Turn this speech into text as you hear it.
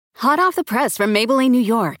Hot off the press from Maybelline, New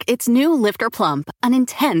York, it's new Lifter Plump, an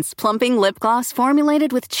intense plumping lip gloss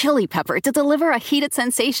formulated with chili pepper to deliver a heated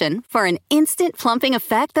sensation for an instant plumping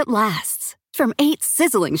effect that lasts. From 8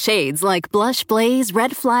 sizzling shades like Blush Blaze,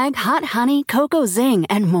 Red Flag, Hot Honey, Cocoa Zing,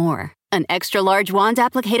 and more. An extra-large wand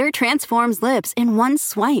applicator transforms lips in one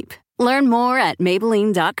swipe. Learn more at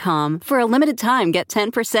Maybelline.com. For a limited time, get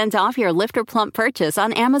 10% off your Lifter Plump purchase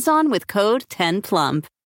on Amazon with code 10PLUMP.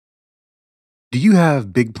 Do you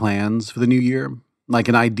have big plans for the new year? Like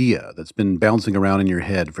an idea that's been bouncing around in your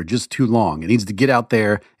head for just too long and needs to get out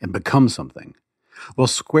there and become something? Well,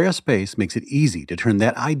 Squarespace makes it easy to turn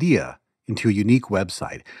that idea into a unique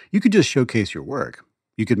website. You could just showcase your work.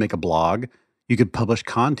 You could make a blog. You could publish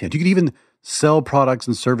content. You could even sell products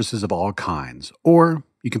and services of all kinds. Or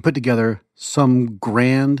you can put together some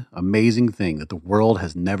grand, amazing thing that the world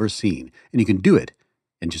has never seen. And you can do it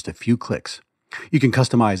in just a few clicks. You can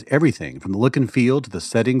customize everything from the look and feel to the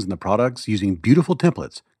settings and the products using beautiful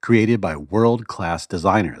templates created by world-class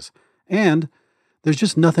designers. And there's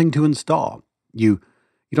just nothing to install. You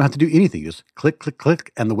don't have to do anything. You just click, click,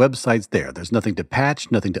 click, and the website's there. There's nothing to patch,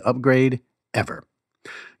 nothing to upgrade, ever.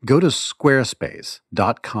 Go to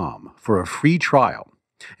squarespace.com for a free trial.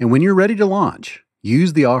 And when you're ready to launch,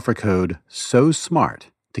 use the offer code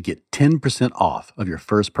SOSMART to get 10% off of your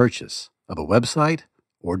first purchase of a website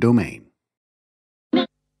or domain.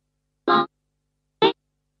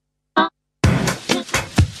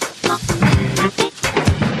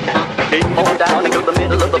 Came on down into the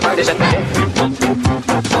middle of the party center.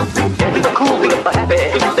 In the cool of the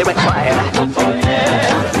happy, they went quiet. Oh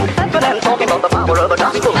yeah. Dancing and talking about the power of the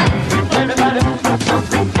gospel. Everybody.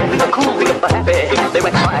 In the cool of the happy, they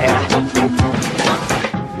went quiet.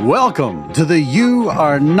 Welcome to the You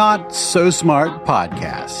Are Not So Smart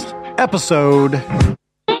podcast, episode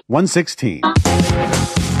 116.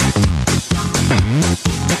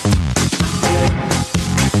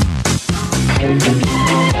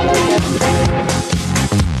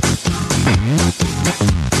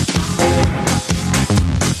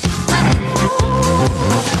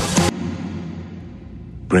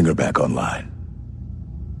 Bring her back online.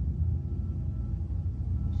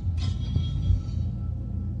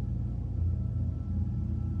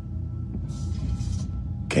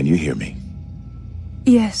 Can you hear me?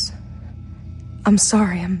 Yes. I'm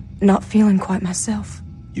sorry, I'm not feeling quite myself.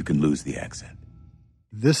 You can lose the accent.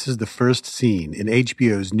 This is the first scene in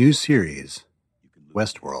HBO's new series,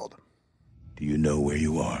 Westworld. Do you know where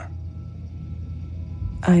you are?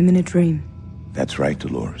 I'm in a dream. That's right,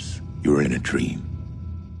 Dolores. You're in a dream.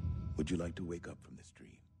 Would you like to wake up from this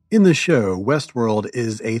dream? In the show, Westworld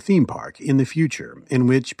is a theme park in the future in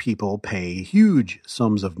which people pay huge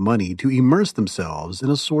sums of money to immerse themselves in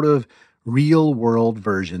a sort of real-world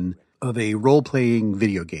version of a role-playing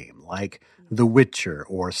video game like The Witcher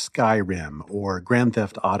or Skyrim or Grand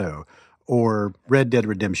Theft Auto or Red Dead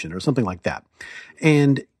Redemption or something like that.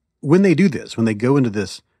 And when they do this, when they go into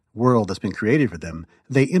this world that's been created for them,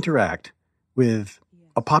 they interact with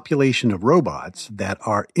a population of robots that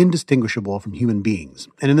are indistinguishable from human beings.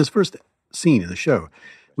 And in this first scene in the show,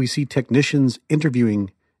 we see technicians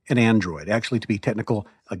interviewing an android, actually to be technical,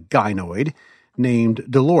 a gynoid, named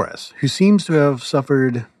Dolores, who seems to have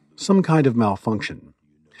suffered some kind of malfunction.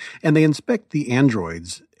 And they inspect the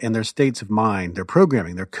androids and their states of mind, their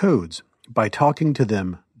programming, their codes, by talking to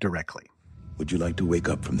them directly. Would you like to wake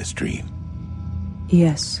up from this dream?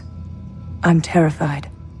 Yes. I'm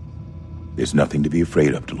terrified. There's nothing to be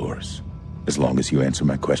afraid of, Dolores, as long as you answer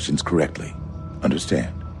my questions correctly.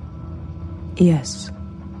 Understand? Yes.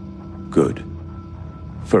 Good.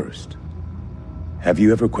 First, have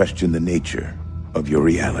you ever questioned the nature of your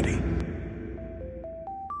reality?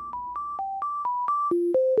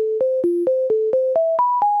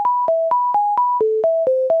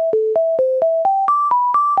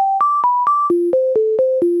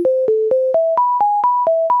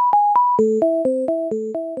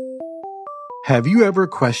 Have you ever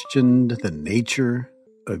questioned the nature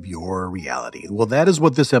of your reality? Well, that is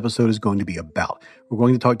what this episode is going to be about. We're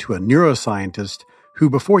going to talk to a neuroscientist who,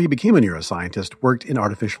 before he became a neuroscientist, worked in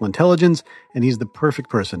artificial intelligence, and he's the perfect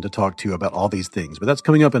person to talk to about all these things. But that's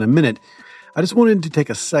coming up in a minute. I just wanted to take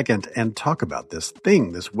a second and talk about this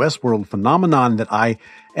thing, this Westworld phenomenon that I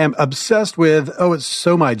am obsessed with. Oh, it's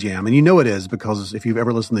so my jam. And you know it is, because if you've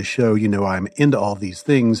ever listened to the show, you know I'm into all these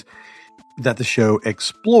things that the show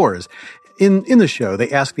explores. In the show, they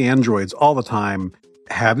ask the androids all the time,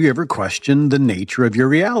 have you ever questioned the nature of your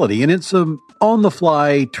reality? And it's a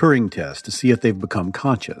on-the-fly Turing test to see if they've become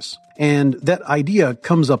conscious. And that idea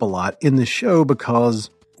comes up a lot in the show because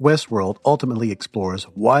Westworld ultimately explores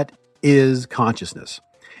what is consciousness.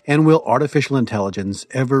 And will artificial intelligence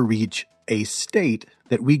ever reach a state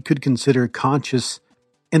that we could consider conscious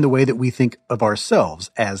in the way that we think of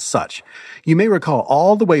ourselves as such? You may recall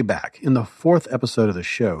all the way back in the 4th episode of the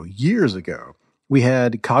show, years ago, we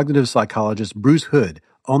had cognitive psychologist Bruce Hood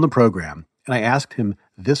on the program, and I asked him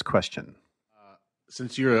this question.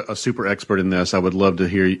 Since you're a super expert in this, I would love to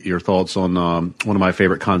hear your thoughts on one of my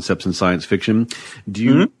favorite concepts in science fiction.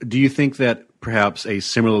 Do you think that perhaps a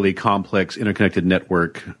similarly complex interconnected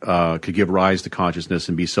network could give rise to consciousness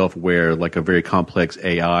and be self-aware, like a very complex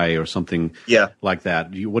AI or something like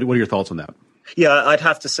that? What are your thoughts on that? Yeah, I'd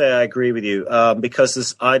have to say I agree with you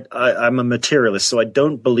because I'm a materialist, so I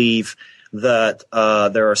don't believe that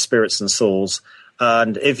there are spirits and souls.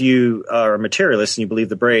 And if you are a materialist and you believe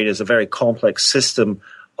the brain is a very complex system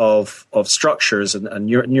of structures and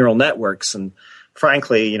neural networks, and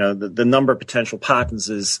frankly, the number of potential patterns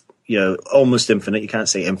is almost infinite. You can't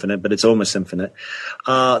say infinite, but it's almost infinite.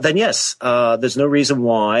 Then yes, there's no reason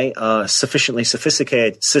why a sufficiently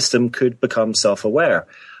sophisticated system could become self-aware.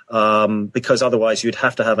 Because otherwise you'd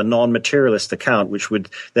have to have a non-materialist account, which would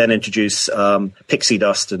then introduce pixie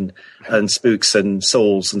dust and spooks and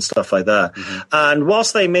souls and stuff like that. Mm-hmm. And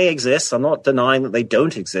whilst they may exist, I'm not denying that they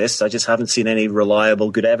don't exist. I just haven't seen any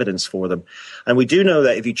reliable, good evidence for them. And we do know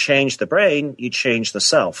that if you change the brain, you change the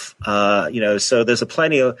self. So there's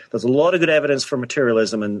a lot of good evidence for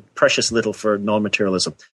materialism and precious little for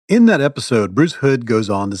non-materialism. In that episode, Bruce Hood goes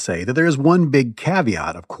on to say that there is one big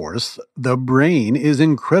caveat, of course. The brain is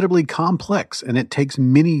incredibly complex, and it takes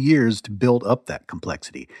many years to build up that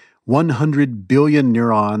complexity. 100 billion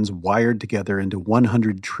neurons wired together into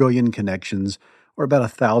 100 trillion connections, or about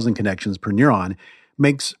 1,000 connections per neuron,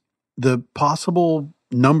 makes the possible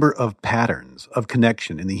number of patterns of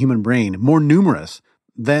connection in the human brain more numerous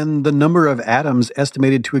than the number of atoms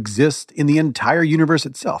estimated to exist in the entire universe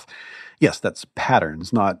itself. Yes, that's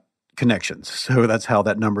patterns, not connections. So that's how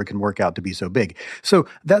that number can work out to be so big. So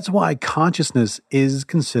that's why consciousness is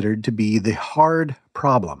considered to be the hard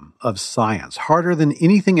problem of science, harder than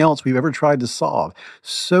anything else we've ever tried to solve,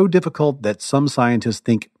 so difficult that some scientists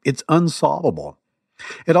think it's unsolvable.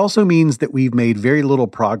 It also means that we've made very little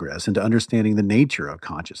progress into understanding the nature of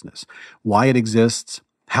consciousness, why it exists,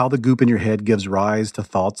 how the goop in your head gives rise to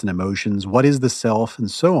thoughts and emotions, what is the self,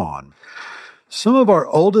 and so on. Some of our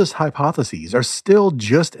oldest hypotheses are still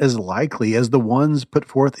just as likely as the ones put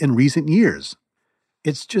forth in recent years.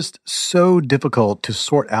 It's just so difficult to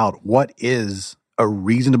sort out what is a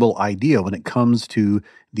reasonable idea when it comes to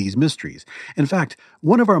these mysteries. In fact,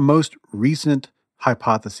 one of our most recent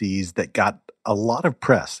hypotheses that got a lot of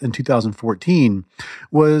press in 2014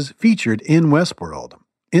 was featured in Westworld.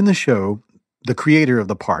 In the show, the creator of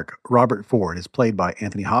the park, Robert Ford, is played by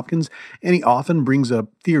Anthony Hopkins, and he often brings up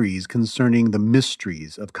theories concerning the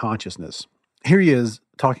mysteries of consciousness. Here he is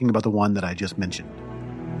talking about the one that I just mentioned.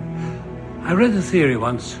 I read a theory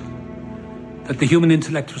once that the human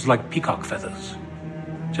intellect was like peacock feathers,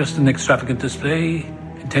 just an extravagant display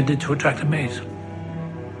intended to attract a mate.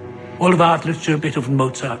 All of art, literature, Beethoven,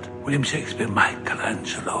 Mozart, William Shakespeare,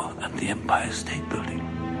 Michelangelo, and the Empire State Building.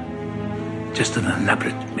 Just an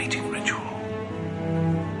elaborate mating ritual.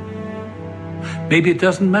 Maybe it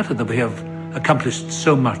doesn't matter that we have accomplished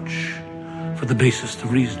so much for the basest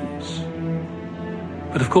of reasons.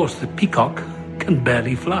 But of course, the peacock can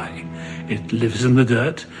barely fly. It lives in the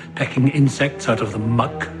dirt, pecking insects out of the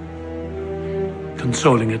muck,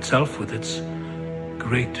 consoling itself with its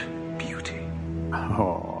great beauty.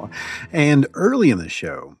 Oh, and early in the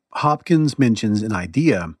show, Hopkins mentions an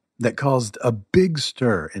idea that caused a big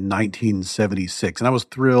stir in 1976, and I was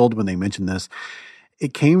thrilled when they mentioned this.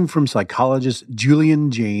 It came from psychologist Julian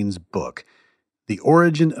Jaynes' book, The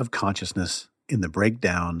Origin of Consciousness in the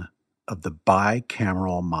Breakdown of the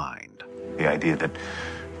Bicameral Mind. The idea that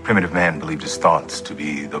primitive man believed his thoughts to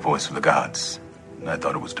be the voice of the gods. I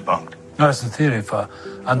thought it was debunked. No, it's a theory for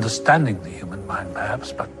understanding the human mind,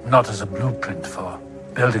 perhaps, but not as a blueprint for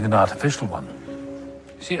building an artificial one.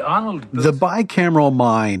 See, Arnold... The bicameral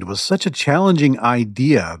mind was such a challenging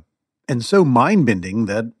idea and so mind-bending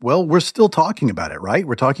that, well, we're still talking about it, right?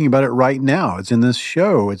 We're talking about it right now. It's in this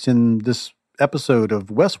show. It's in this episode of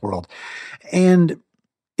Westworld. And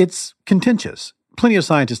it's contentious. Plenty of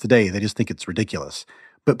scientists today, they just think it's ridiculous.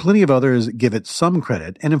 But plenty of others give it some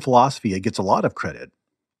credit. And in philosophy, it gets a lot of credit.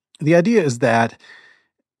 The idea is that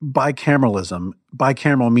bicameralism,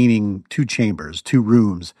 bicameral meaning two chambers, two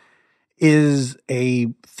rooms, is a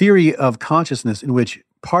theory of consciousness in which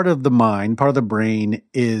part of the mind, part of the brain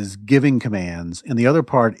is giving commands, and the other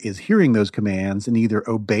part is hearing those commands and either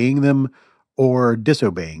obeying them or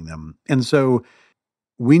disobeying them. And so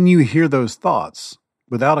when you hear those thoughts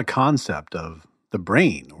without a concept of the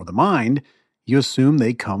brain or the mind, you assume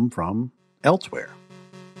they come from elsewhere.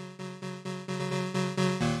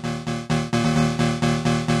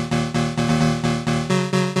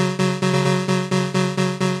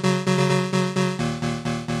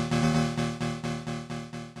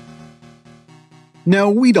 Now,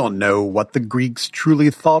 we don't know what the Greeks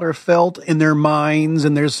truly thought or felt in their minds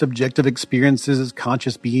and their subjective experiences as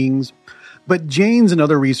conscious beings, but Jaynes and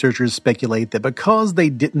other researchers speculate that because they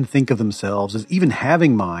didn't think of themselves as even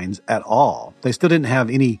having minds at all, they still didn't have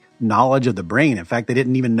any knowledge of the brain, in fact, they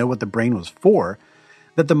didn't even know what the brain was for,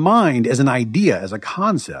 that the mind as an idea, as a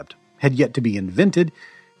concept, had yet to be invented,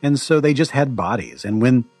 and so they just had bodies. And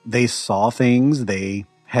when they saw things, they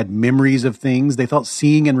had memories of things. They thought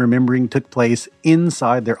seeing and remembering took place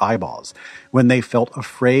inside their eyeballs. When they felt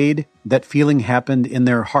afraid, that feeling happened in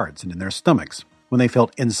their hearts and in their stomachs. When they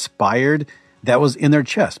felt inspired, that was in their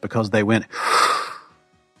chest because they went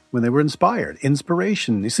when they were inspired.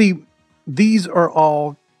 Inspiration. You see, these are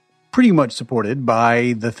all pretty much supported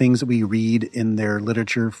by the things that we read in their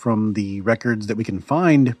literature from the records that we can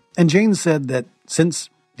find. And Jaynes said that since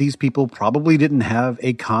these people probably didn't have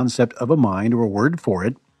a concept of a mind or a word for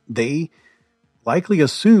it, they likely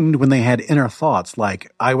assumed when they had inner thoughts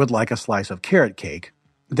like, I would like a slice of carrot cake,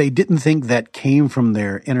 they didn't think that came from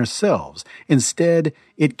their inner selves. Instead,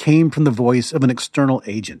 it came from the voice of an external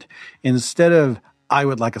agent. Instead of, I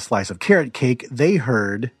would like a slice of carrot cake, they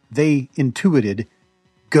intuited,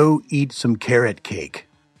 go eat some carrot cake.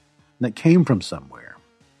 And that came from somewhere.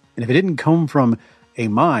 And if it didn't come from a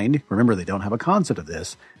mind, remember they don't have a concept of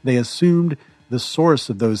this, they assumed the source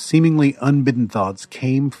of those seemingly unbidden thoughts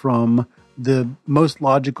came from the most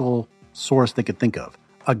logical source they could think of,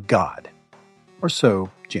 a god. Or so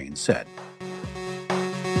Jaynes said.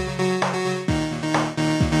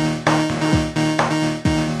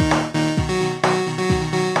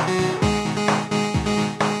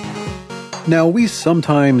 Now, we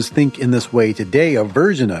sometimes think in this way today, a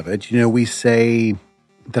version of it. We say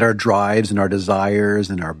that our drives and our desires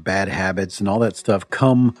and our bad habits and all that stuff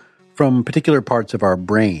come from particular parts of our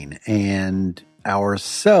brain, and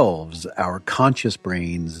ourselves, our conscious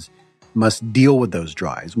brains, must deal with those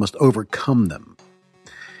drives, must overcome them.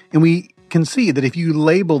 And we can see that if you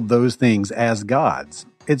labeled those things as gods,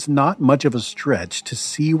 it's not much of a stretch to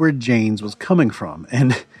see where Jaynes was coming from.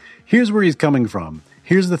 And here's where he's coming from.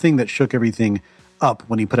 Here's the thing that shook everything up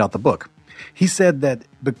when he put out the book. He said that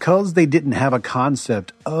because they didn't have a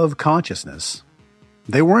concept of consciousness,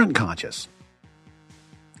 they weren't conscious.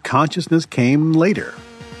 Consciousness came later.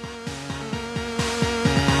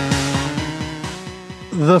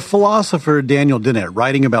 The philosopher Daniel Dennett,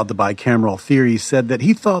 writing about the bicameral theory, said that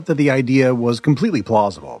he thought that the idea was completely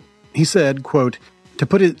plausible. He said, quote, to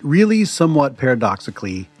put it really somewhat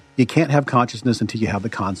paradoxically, you can't have consciousness until you have the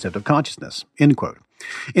concept of consciousness, end quote.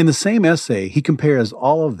 In the same essay, he compares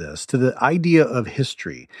all of this to the idea of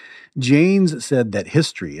history. Jaynes said that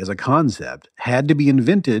history as a concept had to be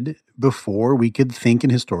invented before we could think in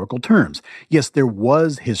historical terms. Yes, there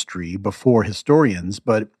was history before historians,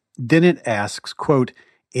 but Dennett asks, quote,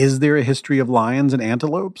 is there a history of lions and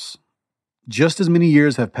antelopes? Just as many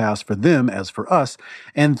years have passed for them as for us,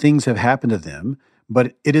 and things have happened to them,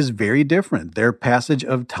 but it is very different. Their passage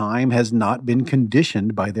of time has not been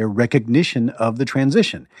conditioned by their recognition of the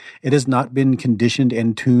transition. It has not been conditioned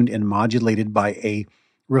and tuned and modulated by a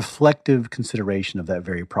reflective consideration of that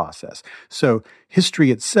very process. So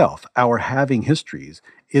history itself, our having histories,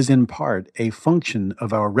 is in part a function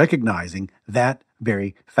of our recognizing that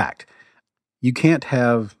very fact. You can't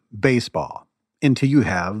have baseball until you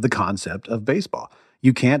have the concept of baseball.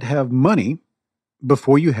 You can't have money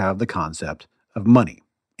before you have the concept of money,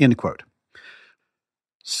 end quote.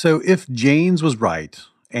 So if Jaynes was right,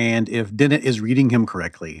 and if Dennett is reading him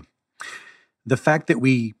correctly, the fact that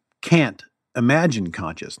we can't imagine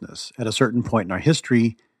consciousness at a certain point in our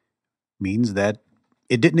history means that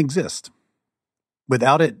it didn't exist.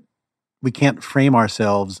 Without it, we can't frame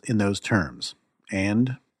ourselves in those terms,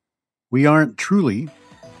 and we aren't truly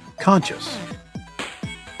conscious.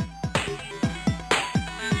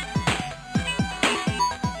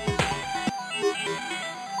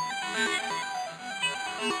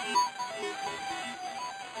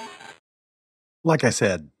 Like I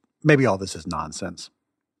said, maybe all this is nonsense.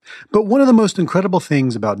 But one of the most incredible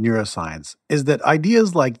things about neuroscience is that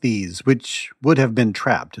ideas like these, which would have been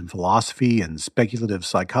trapped in philosophy and speculative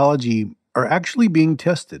psychology, are actually being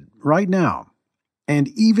tested right now. And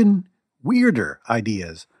even weirder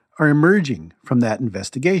ideas are emerging from that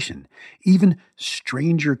investigation. Even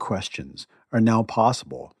stranger questions are now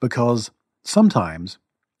possible because sometimes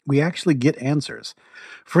we actually get answers.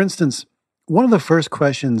 For instance, one of the first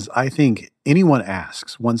questions I think anyone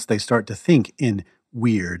asks once they start to think in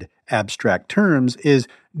weird, abstract terms is,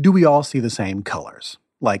 do we all see the same colors?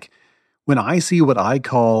 Like, when I see what I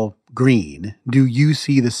call green, do you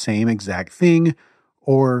see the same exact thing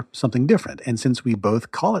or something different? And since we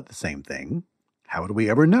both call it the same thing, how would we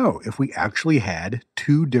ever know if we actually had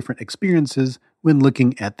two different experiences when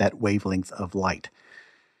looking at that wavelength of light?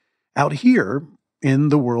 Out here, in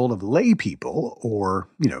the world of lay people or,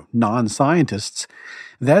 non-scientists,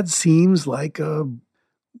 that seems like a,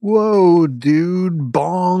 whoa, dude,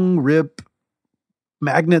 bong, rip,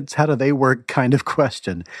 magnets, how do they work kind of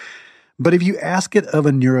question. But if you ask it of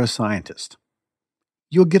a neuroscientist,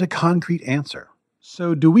 you'll get a concrete answer.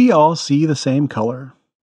 So do we all see the same color?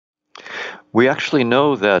 We actually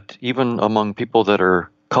know that even among people that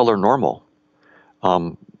are color normal,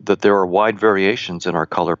 that there are wide variations in our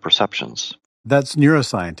color perceptions. That's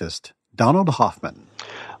neuroscientist Donald Hoffman.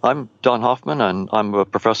 I'm Don Hoffman, and I'm a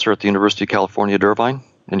professor at the University of California at Irvine,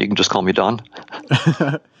 and you can just call me Don.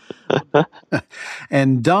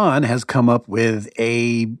 And Don has come up with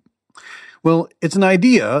it's an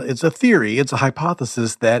idea, it's a theory, it's a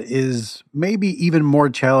hypothesis that is maybe even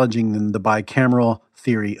more challenging than the bicameral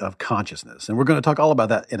theory of consciousness. And we're going to talk all about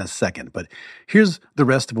that in a second. But here's the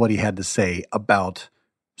rest of what he had to say about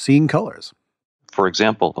seeing colors. For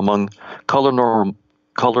example, among color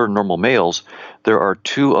normal males, there are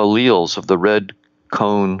 2 alleles of the red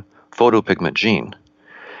cone photopigment gene.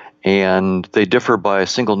 And they differ by a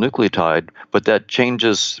single nucleotide, but that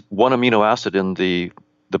changes one amino acid in the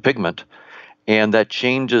pigment, and that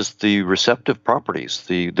changes the receptive properties,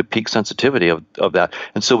 the peak sensitivity of that.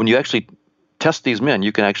 And so when you actually test these men,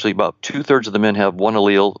 you can actually, about 2/3 of the men have one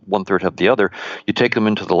allele, 1/3 have the other. You take them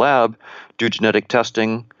into the lab, do genetic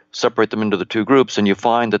testing, separate them into the 2 groups, and you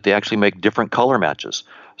find that they actually make different color matches.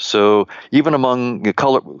 So even among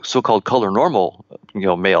so-called color normal,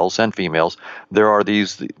 males and females, there are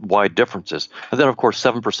these wide differences. And then, of course,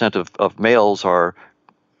 7% of males are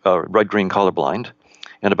red-green colorblind,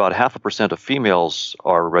 and about 0.5% of females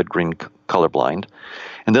are red-green colorblind.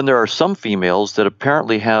 And then there are some females that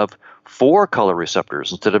apparently have 4 color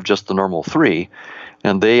receptors instead of just the normal 3,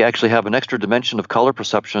 and they actually have an extra dimension of color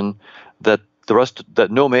perception that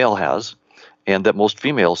no male has, and that most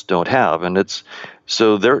females don't have. And it's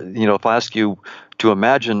so there. If I ask you to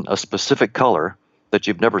imagine a specific color that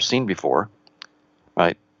you've never seen before,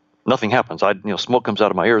 right? Nothing happens. Smoke comes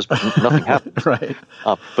out of my ears, but nothing happens. Right.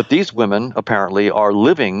 But these women apparently are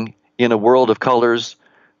living in a world of colors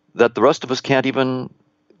that the rest of us can't even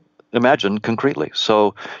imagine concretely.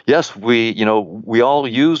 So yes, we all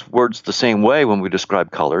use words the same way when we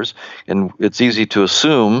describe colors, and it's easy to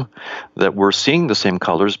assume that we're seeing the same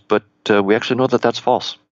colors, but we actually know that that's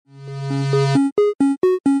false.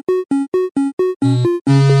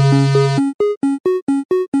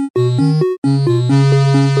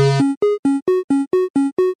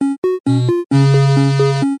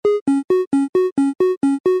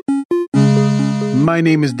 My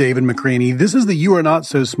name is David McCraney. This is the You Are Not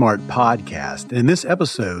So Smart podcast. And in this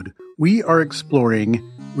episode, we are exploring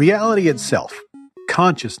reality itself,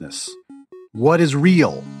 consciousness. What is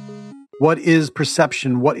real? What is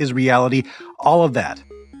perception? What is reality? All of that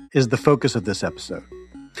is the focus of this episode.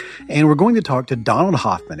 And we're going to talk to Donald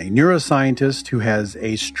Hoffman, a neuroscientist who has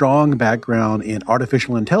a strong background in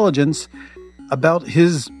artificial intelligence, about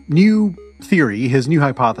his new theory, his new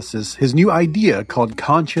hypothesis, his new idea called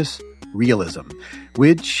conscious realism,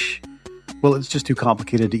 which, it's just too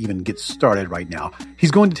complicated to even get started right now.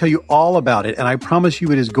 He's going to tell you all about it, and I promise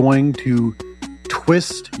you it is going to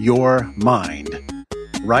twist your mind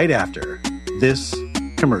right after this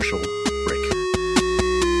commercial break.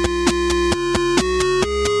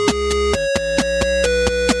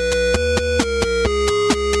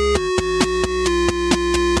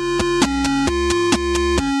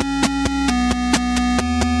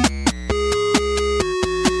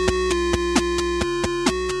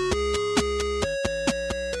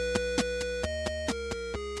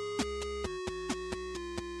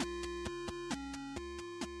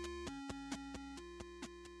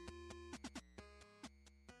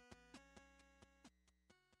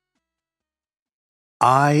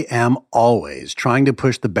 I am always trying to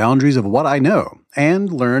push the boundaries of what I know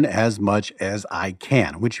and learn as much as I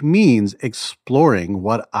can, which means exploring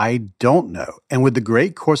what I don't know. And with the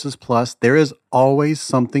Great Courses Plus, there is always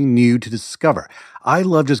something new to discover. I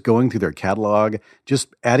love just going through their catalog, just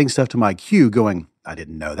adding stuff to my queue, going, I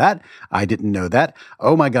didn't know that. I didn't know that.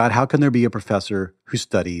 Oh my God, how can there be a professor who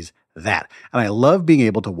studies that. And I love being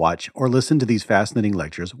able to watch or listen to these fascinating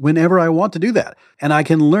lectures whenever I want to do that. And I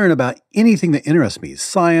can learn about anything that interests me: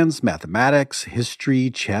 science, mathematics, history,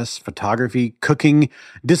 chess, photography, cooking,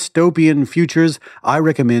 dystopian futures. I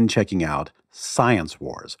recommend checking out Science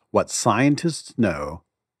Wars: What Scientists Know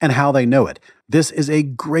and How They Know It. This is a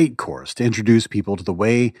great course to introduce people to the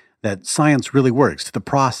way that science really works, to the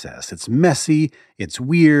process. It's messy, it's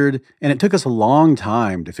weird, and it took us a long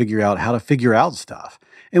time to figure out how to figure out stuff.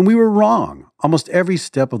 And we were wrong almost every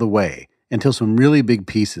step of the way until some really big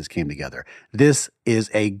pieces came together. This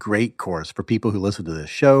is a great course for people who listen to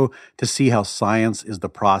this show to see how science is the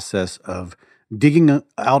process of digging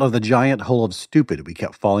out of the giant hole of stupid we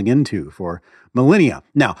kept falling into for millennia.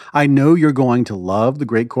 Now, I know you're going to love the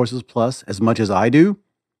Great Courses Plus as much as I do,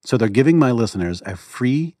 so they're giving my listeners a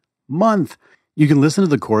free month. You can listen to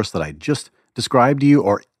the course that I just described to you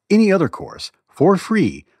or any other course for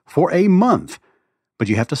free for a month, but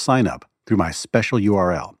you have to sign up through my special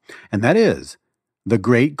URL, and that is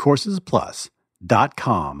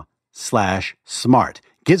thegreatcoursesplus.com/smart.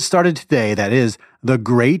 Get started today. That is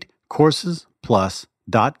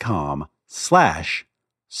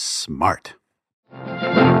thegreatcoursesplus.com/smart.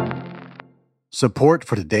 Support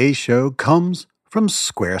for today's show comes from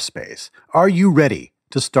Squarespace. Are you ready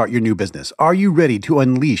to start your new business? Are you ready to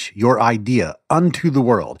unleash your idea unto the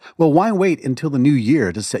world? Well, why wait until the new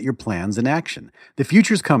year to set your plans in action? The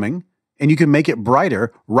future's coming, and you can make it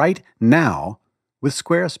brighter right now with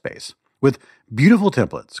Squarespace. With beautiful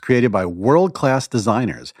templates created by world-class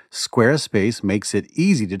designers, Squarespace makes it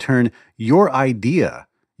easy to turn your idea,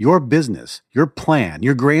 your business, your plan,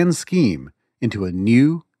 your grand scheme into a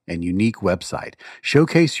new and unique website.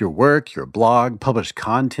 Showcase your work, your blog, publish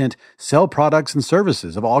content, sell products and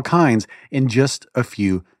services of all kinds in just a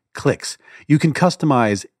few clicks. You can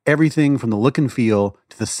customize everything from the look and feel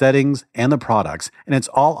to the settings and the products, and it's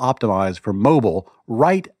all optimized for mobile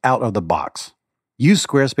right out of the box. Use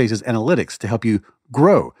Squarespace's analytics to help you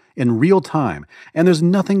grow in real time, and there's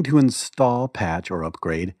nothing to install, patch, or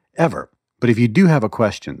upgrade ever. But if you do have a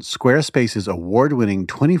question, Squarespace's award-winning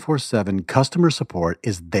 24/7 customer support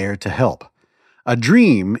is there to help. A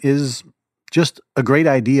dream is just a great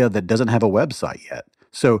idea that doesn't have a website yet.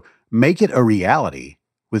 So make it a reality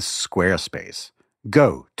with Squarespace.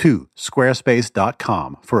 Go to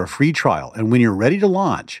squarespace.com for a free trial, and when you're ready to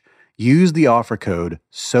launch, use the offer code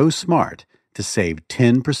SOSMART to save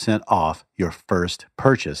 10% off your first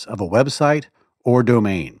purchase of a website or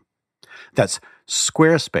domain. That's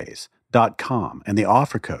squarespace.com, and the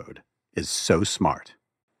offer code is SOSMART.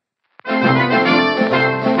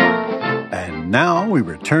 And now we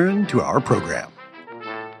return to our program.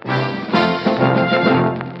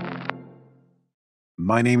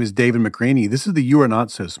 My name is David McRaney. This is the You Are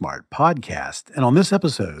Not So Smart podcast, and on this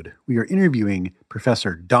episode, we are interviewing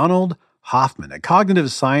Professor Donald Hoffman, a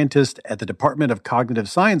cognitive scientist at the Department of Cognitive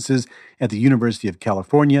Sciences at the University of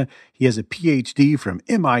California. He has a PhD from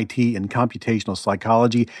MIT in computational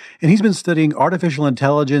psychology, and he's been studying artificial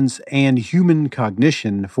intelligence and human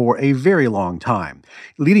cognition for a very long time,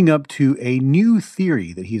 leading up to a new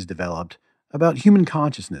theory that he's developed about human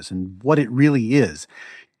consciousness and what it really is.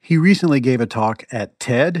 He recently gave a talk at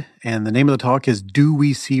TED, and the name of the talk is Do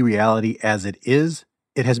We See Reality as It Is?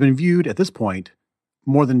 It has been viewed at this point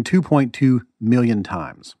more than 2.2 million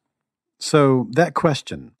times. So that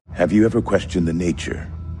question. Have you ever questioned the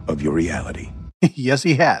nature of your reality? Yes,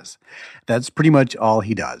 he has. That's pretty much all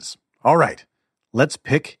he does. All right, let's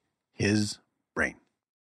pick his brain.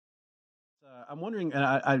 I'm wondering,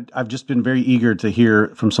 and I've just been very eager to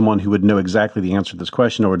hear from someone who would know exactly the answer to this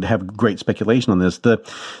question or would have great speculation on this. What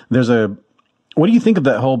do you think of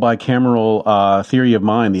that whole bicameral theory of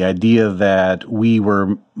mind, the idea that we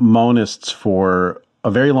were monists for a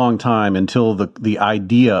very long time until the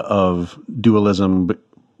idea of dualism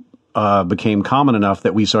became common enough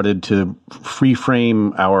that we started to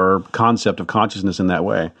frame our concept of consciousness in that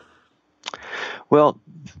way? Well,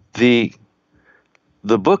 the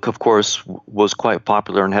book, of course, was quite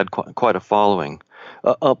popular and had quite a following.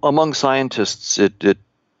 Among scientists, it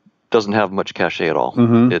doesn't have much cachet at all.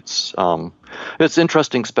 Mm-hmm. It's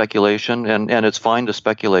interesting speculation, and it's fine to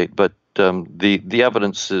speculate, but the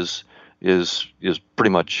evidence is pretty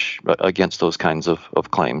much against those kinds of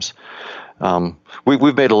claims.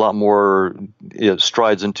 We've made a lot more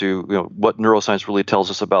strides into what neuroscience really tells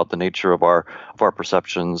us about the nature of our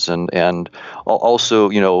perceptions, and also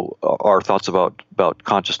our thoughts about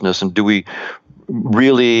consciousness, and do we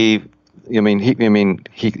really?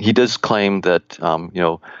 He does claim that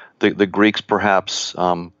the Greeks perhaps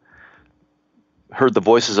heard the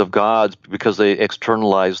voices of gods because they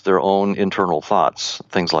externalized their own internal thoughts,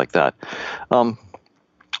 things like that.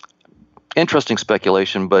 interesting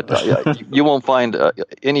speculation, but you won't find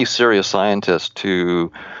any serious scientist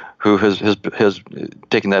who has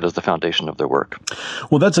taken that as the foundation of their work.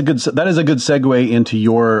 Well, that is a good segue into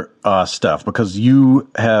your stuff, because you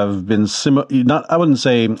have been I wouldn't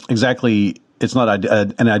say exactly. It's not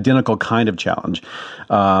an identical kind of challenge,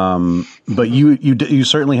 but you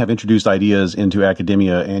certainly have introduced ideas into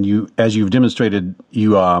academia, and as you've demonstrated,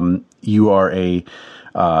 you are a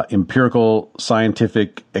empirical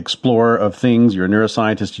scientific explorer of things. You're a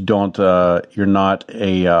neuroscientist. You're not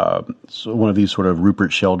one of these sort of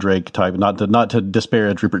Rupert Sheldrake type. Not to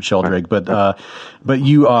disparage Rupert Sheldrake, but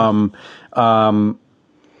you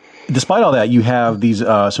despite all that, you have these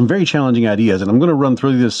some very challenging ideas, and I'm going to run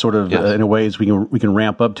through this sort of in a way as we can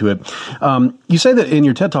ramp up to it. You say that in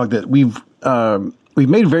your TED Talk that we've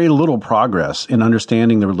made very little progress in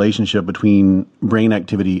understanding the relationship between brain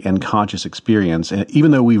activity and conscious experience. And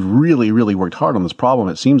even though we've really, really worked hard on this problem,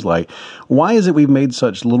 it seems like, why is it we've made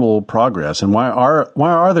such little progress? And why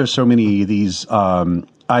are there so many of these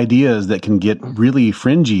ideas that can get really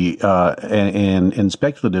fringy and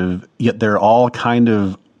speculative, yet they're all kind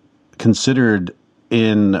of considered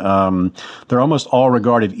they're almost all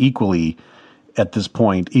regarded equally at this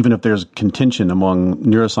point, even if there's contention among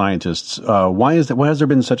neuroscientists? Why has there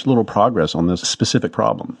been such little progress on this specific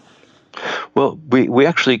problem? Well, we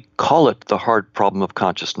actually call it the hard problem of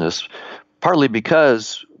consciousness, partly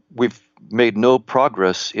because we've made no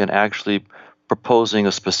progress in actually proposing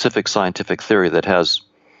a specific scientific theory that has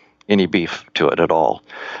any beef to it at all.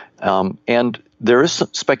 And there is some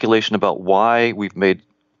speculation about why we've made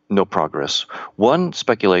no progress. One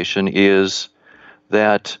speculation is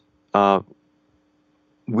that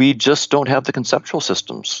we just don't have the conceptual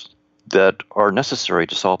systems that are necessary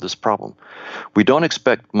to solve this problem. We don't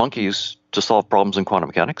expect monkeys to solve problems in quantum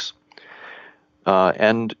mechanics.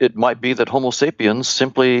 And it might be that Homo sapiens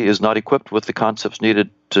simply is not equipped with the concepts needed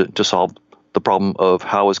to solve the problem of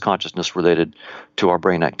how is consciousness related to our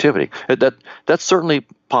brain activity. That's certainly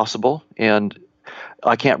possible, and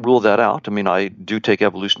I can't rule that out. I mean, I do take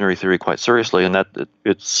evolutionary theory quite seriously, and that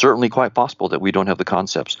it's certainly quite possible that we don't have the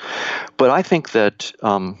concepts. But I think that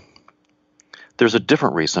there's a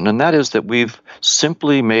different reason, and that is that we've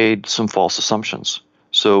simply made some false assumptions.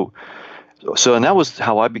 So, and that was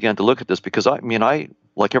how I began to look at this, because I,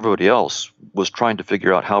 like everybody else, was trying to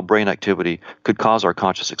figure out how brain activity could cause our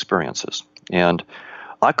conscious experiences. And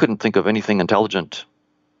I couldn't think of anything intelligent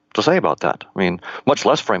to say about that. I mean, much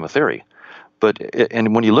less frame a theory.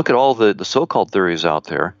 And when you look at all the so-called theories out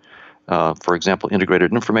there, for example,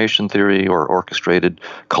 integrated information theory or orchestrated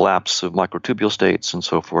collapse of microtubule states and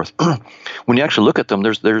so forth, when you actually look at them,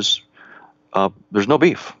 there's no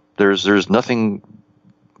beef. There's nothing.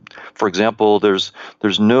 For example, there's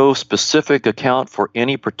no specific account for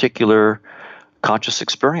any particular conscious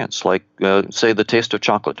experience, like say the taste of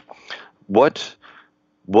chocolate. What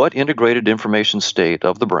integrated information state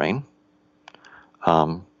of the brain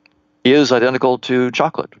is identical to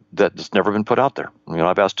chocolate that's never been put out there?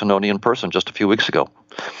 I've asked Tononi in person just a few weeks ago.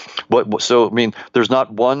 There's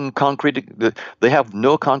not one concrete. They have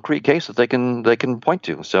no concrete case that they can point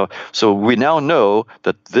to. So we now know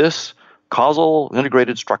that this causal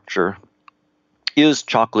integrated structure is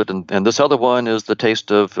chocolate, and this other one is the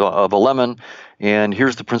taste of a lemon, and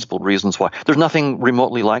here's the principled reasons why. There's nothing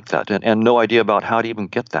remotely like that, and no idea about how to even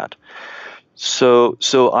get that. So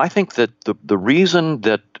I think that the reason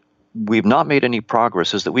that we've not made any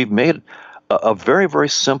progress is that we've made a very, very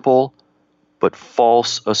simple but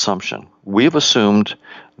false assumption. We've assumed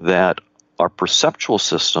that our perceptual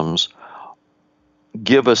systems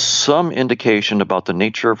give us some indication about the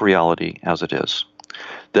nature of reality as it is.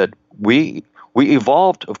 That we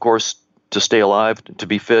evolved, of course, to stay alive, to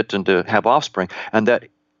be fit, and to have offspring, and that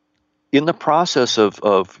in the process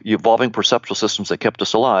of evolving perceptual systems that kept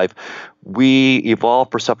us alive, we evolved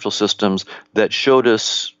perceptual systems that showed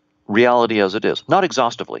us reality as it is. Not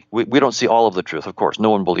exhaustively. We don't see all of the truth, of course.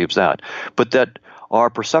 No one believes that. But that our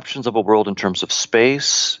perceptions of a world in terms of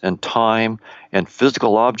space and time and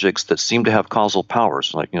physical objects that seem to have causal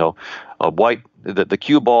powers, like, the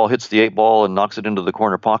cue ball hits the 8 ball and knocks it into the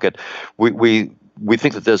corner pocket. We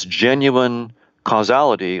think that there's genuine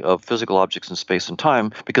causality of physical objects in space and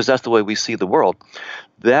time because that's the way we see the world.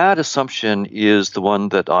 That assumption is the one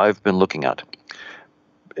that I've been looking at.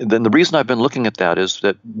 Then the reason I've been looking at that is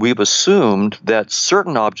that we've assumed that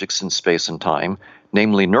certain objects in space and time,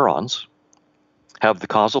 namely neurons, have the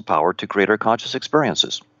causal power to create our conscious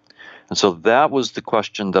experiences. And so that was the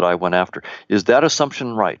question that I went after. Is that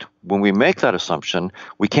assumption right? When we make that assumption,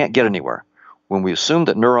 we can't get anywhere. When we assume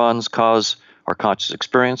that neurons cause our conscious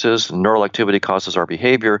experiences, and neural activity causes our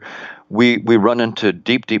behavior, we run into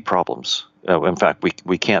deep, deep problems. In fact,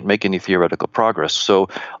 we can't make any theoretical progress. So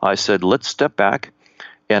I said, let's step back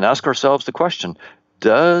and ask ourselves the question,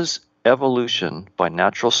 does evolution by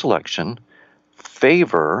natural selection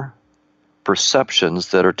favor perceptions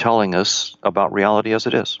that are telling us about reality as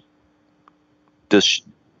it is? Does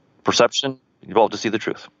perception evolve to see the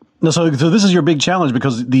truth? No, so this is your big challenge,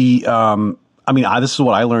 because this is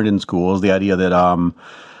what I learned in school, is the idea that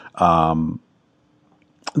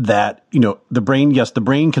the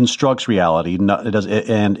brain constructs reality. It does,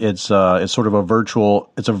 and it's sort of a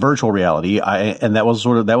virtual reality. And that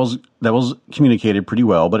was communicated pretty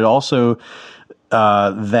well. But it also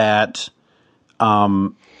that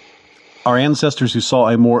our ancestors who saw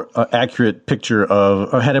a more accurate picture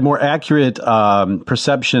of, or had a more accurate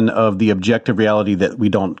perception of the objective reality that we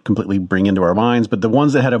don't completely bring into our minds, but the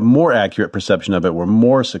ones that had a more accurate perception of it were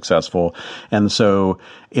more successful. And so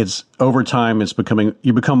it's over time,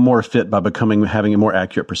 you become more fit by having more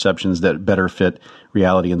accurate perceptions that better fit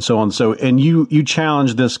reality, and so on. So, and you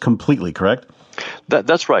challenge this completely, correct?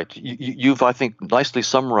 That's right. You've, I think, nicely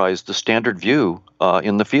summarized the standard view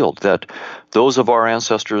in the field, that those of our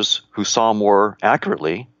ancestors who saw more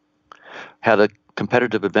accurately had a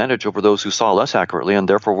competitive advantage over those who saw less accurately, and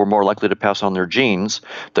therefore were more likely to pass on their genes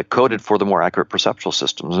that coded for the more accurate perceptual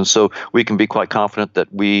systems. And so we can be quite confident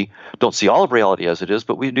that we don't see all of reality as it is,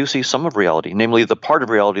 but we do see some of reality, namely the part of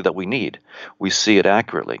reality that we need. We see it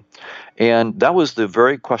accurately. And that was the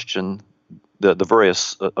very question, the very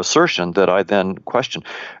assertion that I then questioned.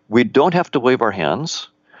 We don't have to wave our hands.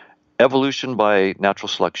 Evolution by natural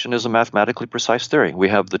selection is a mathematically precise theory. We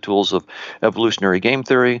have the tools of evolutionary game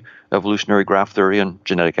theory, evolutionary graph theory, and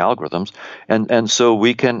genetic algorithms. And so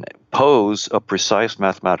we can pose a precise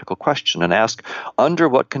mathematical question and ask, under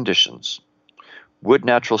what conditions would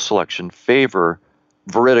natural selection favor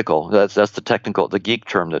veridical, that's the geek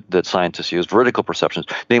term that scientists use, veridical perceptions,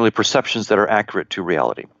 namely perceptions that are accurate to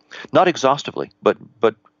reality. Not exhaustively, but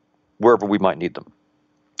wherever we might need them.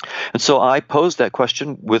 And so I posed that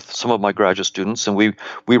question with some of my graduate students, and we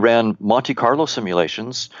ran Monte Carlo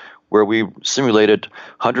simulations where we simulated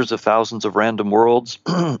hundreds of thousands of random worlds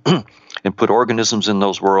and put organisms in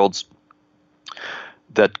those worlds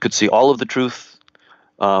that could see all of the truth,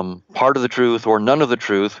 part of the truth, or none of the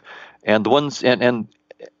truth, and the ones and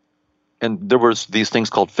there was these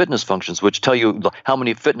things called fitness functions, which tell you how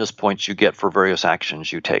many fitness points you get for various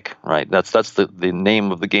actions you take, right? That's the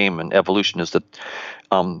name of the game in evolution, is that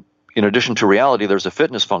in addition to reality, there's a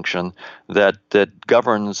fitness function that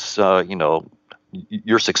governs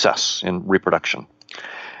your success in reproduction.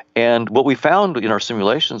 And what we found in our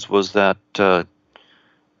simulations was that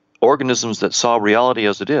organisms that saw reality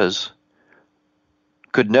as it is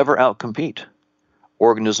could never outcompete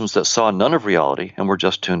organisms that saw none of reality and were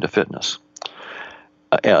just tuned to fitness,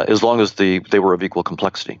 as long as they were of equal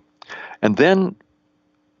complexity. And then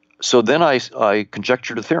I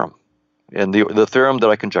conjectured a theorem. And the theorem that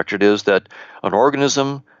I conjectured is that an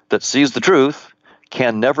organism that sees the truth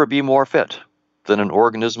can never be more fit than an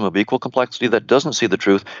organism of equal complexity that doesn't see the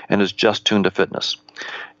truth and is just tuned to fitness.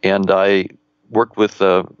 And I worked with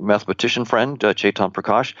a mathematician friend, Chetan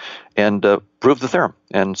Prakash, and proved the theorem.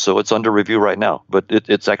 And so it's under review right now. But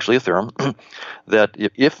it's actually a theorem that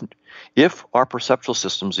if our perceptual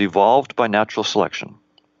systems evolved by natural selection,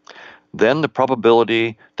 then the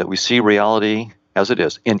probability that we see reality as it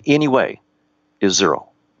is in any way is zero,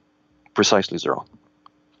 precisely zero.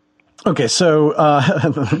 Okay, so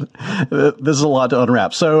this is a lot to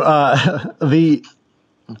unwrap. So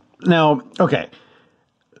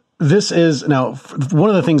this is now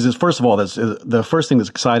one of the things is, first of all, the first thing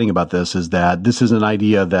that's exciting about this is that this is an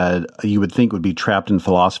idea that you would think would be trapped in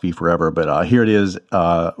philosophy forever, but here it is,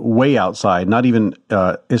 way outside.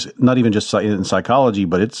 It's not even just in psychology,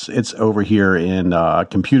 but it's over here in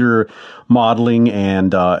computer modeling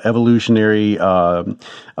and evolutionary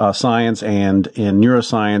science and in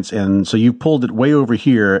neuroscience, and so you pulled it way over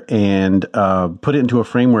here and put it into a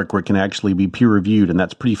framework where it can actually be peer reviewed, and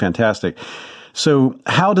that's pretty fantastic. So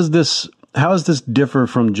how does this differ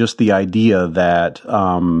from just the idea that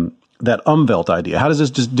Umwelt idea? How does this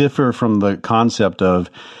just differ from the concept of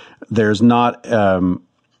there's not,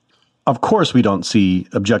 of course we don't see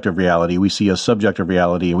objective reality. We see a subjective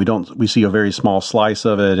reality. We see a very small slice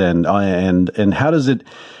of it. And how does it,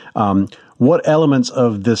 what elements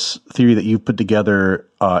of this theory that you've put together,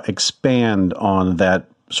 expand on that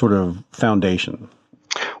sort of foundation?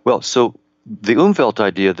 Well, so the Umwelt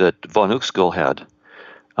idea that von Uexküll had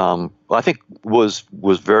I think was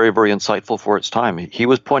very, very insightful for its time. He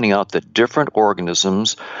was pointing out that different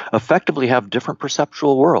organisms effectively have different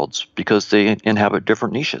perceptual worlds because they inhabit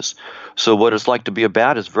different niches. So what it's like to be a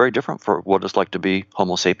bat is very different from what it's like to be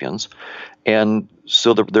Homo sapiens. And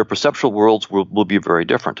so their perceptual worlds will be very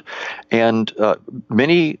different. And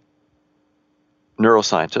many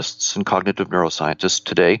neuroscientists and cognitive neuroscientists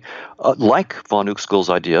today like von Uexküll's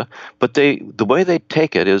idea, but the way they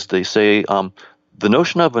take it is they say the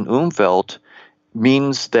notion of an Umwelt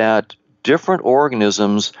means that different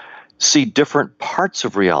organisms see different parts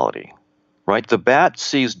of reality, right? The bat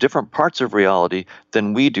sees different parts of reality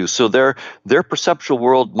than we do. So their perceptual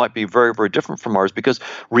world might be very, very different from ours because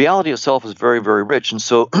reality itself is very, very rich. And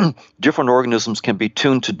so different organisms can be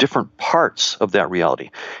tuned to different parts of that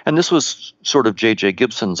reality. And this was sort of J.J.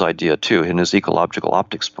 Gibson's idea, too, in his ecological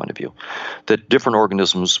optics point of view, that different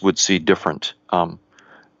organisms would see different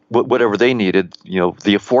whatever they needed,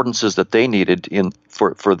 the affordances that they needed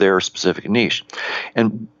for their specific niche.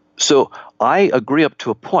 And so I agree up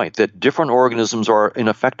to a point that different organisms are in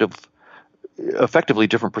effectively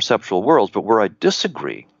different perceptual worlds, but where I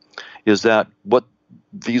disagree is that what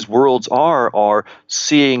these worlds are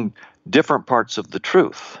seeing different parts of the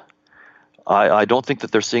truth. I don't think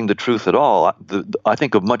that they're seeing the truth at all. I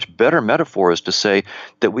think a much better metaphor is to say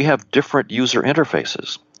that we have different user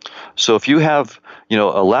interfaces. So if you have,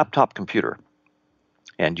 a laptop computer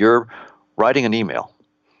and you're writing an email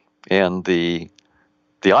and the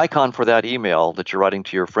icon for that email that you're writing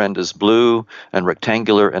to your friend is blue and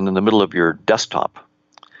rectangular and in the middle of your desktop,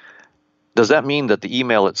 does that mean that the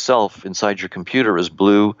email itself inside your computer is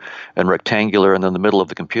blue and rectangular and in the middle of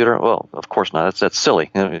the computer? Well, of course not. That's silly.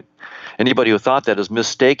 Anybody who thought that is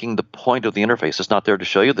mistaking the point of the interface. It's not there to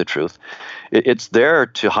show you the truth. It's there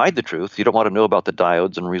to hide the truth. You don't want to know about the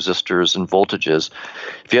diodes and resistors and voltages.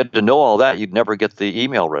 If you had to know all that, you'd never get the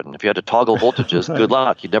email written. If you had to toggle voltages, good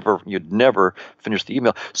luck. You'd never finish the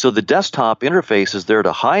email. So the desktop interface is there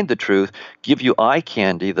to hide the truth, give you eye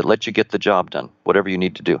candy that lets you get the job done, whatever you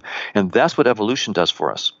need to do. And that's what evolution does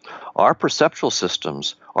for us. Our perceptual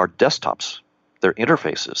systems are desktops. They're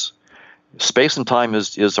interfaces. Space and time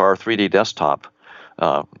is our 3D desktop.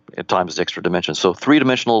 Time is extra dimension. So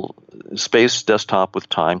three-dimensional space desktop with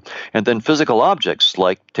time. And then physical objects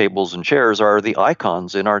like tables and chairs are the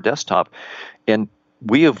icons in our desktop. And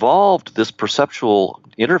we evolved this perceptual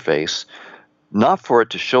interface not for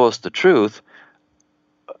it to show us the truth,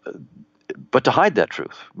 but to hide that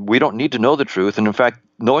truth. We don't need to know the truth. And in fact,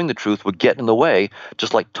 knowing the truth would get in the way,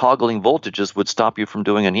 just like toggling voltages would stop you from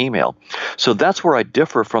doing an email. So that's where I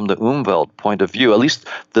differ from the Umwelt point of view, at least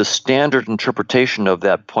the standard interpretation of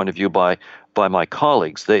that point of view by my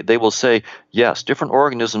colleagues. They will say, yes, different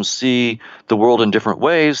organisms see the world in different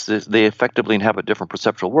ways. They effectively inhabit different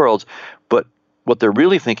perceptual worlds. But what they're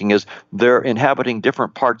really thinking is they're inhabiting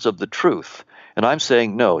different parts of the truth. And I'm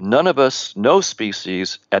saying, no, none of us, no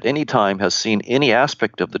species at any time has seen any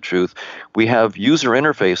aspect of the truth. We have user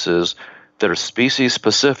interfaces that are species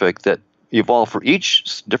specific that evolve for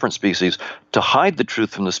each different species to hide the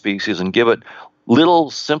truth from the species and give it little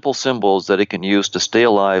simple symbols that it can use to stay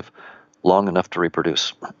alive long enough to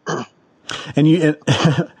reproduce. And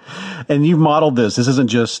you've modeled this. This isn't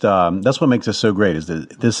just that's what makes this so great, is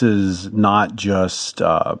that this is not just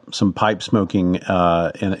some pipe smoking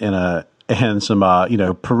and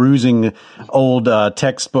some perusing old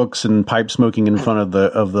textbooks and pipe smoking in front of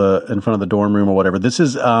the dorm room or whatever. This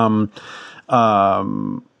is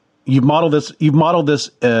you've modeled this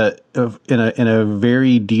in a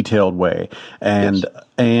very detailed way, and yes.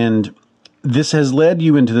 And this has led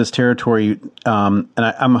you into this territory, and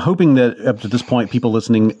I'm hoping that up to this point, people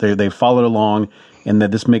listening, they've followed along and that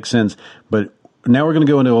this makes sense. But now we're going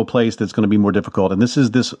to go into a place that's going to be more difficult, and this is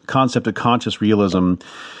this concept of conscious realism,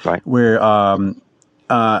 right? Where, and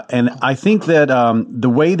I think that the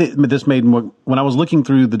way that this made more, when I was looking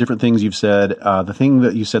through the different things you've said, the thing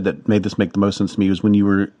that you said that made this make the most sense to me was when you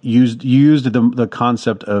were used the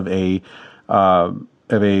concept of a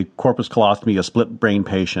corpus callosum, a split brain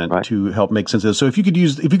patient, right, to help make sense of this. So if you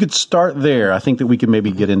could start there, I think that we could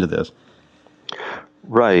maybe get into this.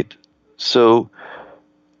 Right. So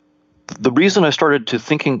the reason I started to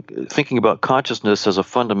thinking about consciousness as a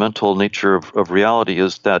fundamental nature of reality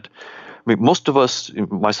is that, most of us,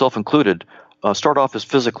 myself included, start off as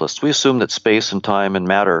physicalists. We assume that space and time and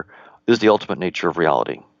matter is the ultimate nature of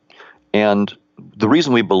reality. And the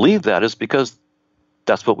reason we believe that is because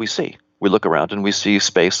that's what we see. We look around and we see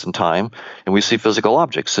space and time and we see physical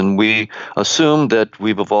objects, and we assume that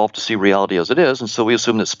we've evolved to see reality as it is, and so we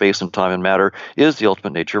assume that space and time and matter is the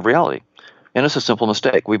ultimate nature of reality. And it's a simple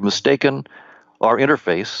mistake. We've mistaken our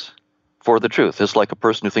interface for the truth. It's like a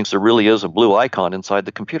person who thinks there really is a blue icon inside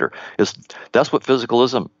the computer. That's what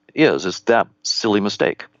physicalism is. It's that silly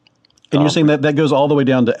mistake. And you're saying that goes all the way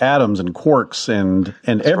down to atoms and quarks and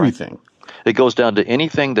everything. Right. It goes down to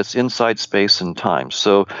anything that's inside space and time.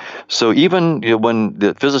 So even when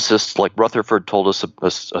the physicists like Rutherford told us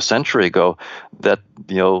a century ago that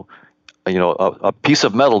a piece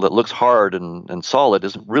of metal that looks hard and solid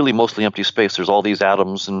is really mostly empty space. There's all these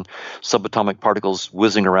atoms and subatomic particles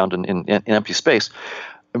whizzing around in empty space.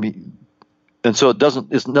 I mean, and so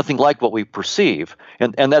it's nothing like what we perceive,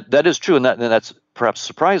 and that is true, and that's perhaps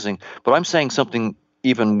surprising. But I'm saying something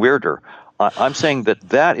even weirder. I'm saying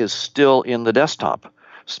that is still in the desktop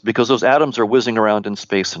because those atoms are whizzing around in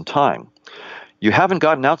space and time. You haven't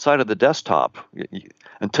gotten outside of the desktop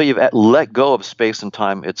until you've let go of space and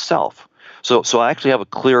time itself. So I actually have a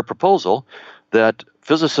clear proposal that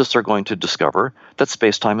physicists are going to discover that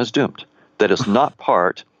space-time is doomed, that it's not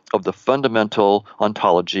part of the fundamental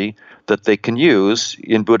ontology that they can use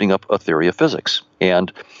in booting up a theory of physics.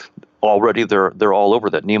 And already they're all over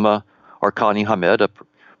that. Nima Arkani Hamed, a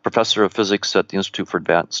professor of physics at the Institute for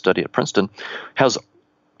Advanced Study at Princeton, has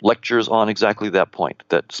lectures on exactly that point,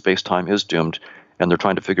 that space-time is doomed, and they're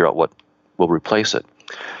trying to figure out what will replace it.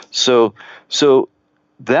 So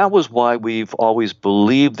that was why we've always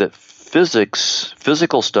believed that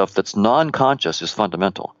physical stuff that's non-conscious is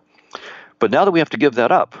fundamental. But now that we have to give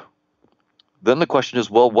that up, then the question is,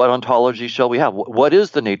 well, what ontology shall we have? What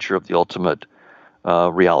is the nature of the ultimate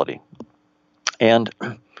reality? And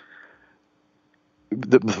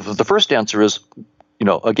the first answer is,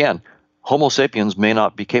 again, Homo sapiens may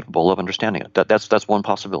not be capable of understanding it. That's one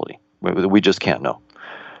possibility. We just can't know.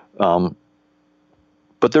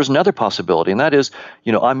 But there's another possibility, and that is,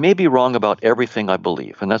 I may be wrong about everything I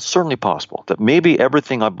believe, and that's certainly possible, that maybe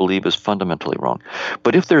everything I believe is fundamentally wrong.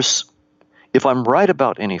 But if I'm right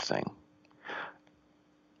about anything,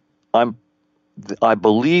 I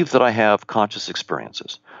believe that I have conscious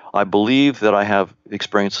experiences. I believe that I have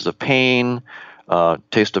experiences of pain,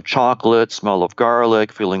 taste of chocolate, smell of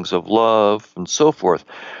garlic, feelings of love, and so forth.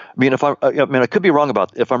 I could be wrong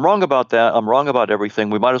about. If I'm wrong about that, I'm wrong about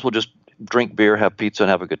everything. We might as well just drink beer, have pizza,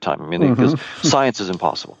 and have a good time. Because science is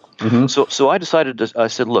impossible. Mm-hmm. So I decided I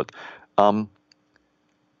said, look,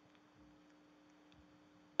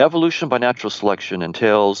 evolution by natural selection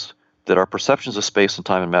entails that our perceptions of space and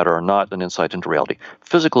time and matter are not an insight into reality.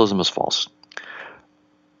 Physicalism is false.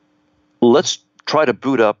 Let's try to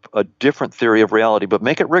boot up a different theory of reality, but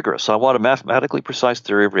make it rigorous. I want a mathematically precise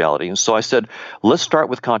theory of reality. And so I said, let's start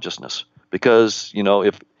with consciousness, because,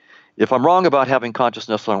 if I'm wrong about having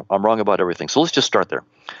consciousness, I'm wrong about everything. So let's just start there.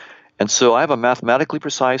 And so I have a mathematically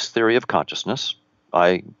precise theory of consciousness.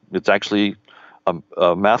 It's actually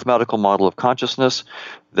a mathematical model of consciousness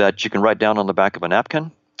that you can write down on the back of a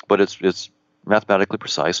napkin, but it's mathematically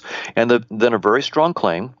precise. And then a very strong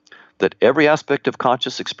claim that every aspect of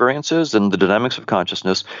conscious experiences and the dynamics of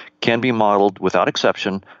consciousness can be modeled without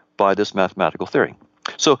exception by this mathematical theory.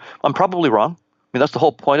 So I'm probably wrong. That's the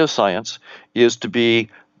whole point of science, is to be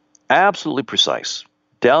absolutely precise,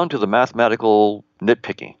 down to the mathematical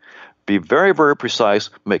nitpicking. Be very, very precise,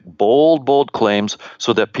 make bold claims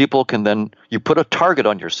so that people can then, you put a target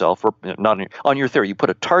on yourself, or not on your theory, you put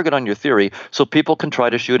a target on your theory so people can try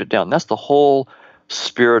to shoot it down. That's the whole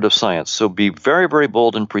spirit of science. So be very, very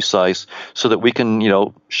bold and precise so that we can,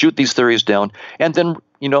 shoot these theories down and then,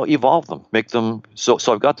 evolve them, make them. So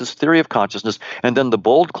I've got this theory of consciousness, and then the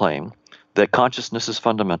bold claim that consciousness is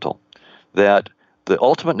fundamental, that the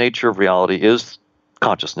ultimate nature of reality is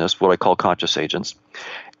consciousness, what I call conscious agents.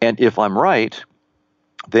 And if I'm right,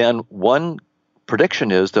 then one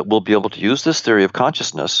prediction is that we'll be able to use this theory of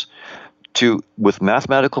consciousness to, with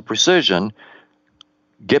mathematical precision,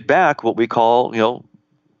 get back what we call,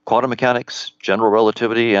 quantum mechanics, general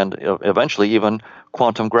relativity, and eventually even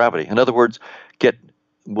quantum gravity. In other words,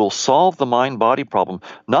 we'll solve the mind-body problem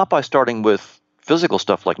not by starting with physical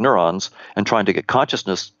stuff like neurons and trying to get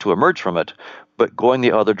consciousness to emerge from it, but going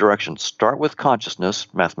the other direction. Start with consciousness,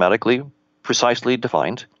 mathematically precisely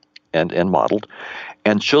defined and modeled,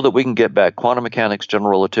 and show that we can get back quantum mechanics, general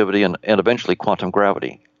relativity, and eventually quantum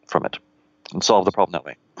gravity from it, and solve the problem that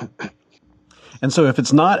way. And so if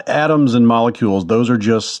it's not atoms and molecules, those are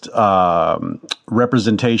just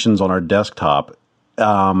representations on our desktop.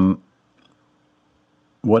 What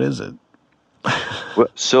is it?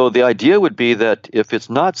 So the idea would be that if it's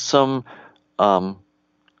not some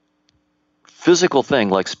physical thing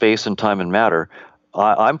like space and time and matter,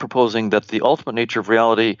 I'm proposing that the ultimate nature of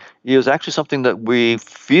reality is actually something that we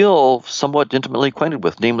feel somewhat intimately acquainted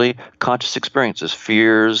with, namely conscious experiences,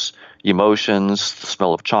 fears, emotions, the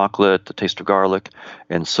smell of chocolate, the taste of garlic,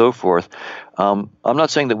 and so forth. I'm not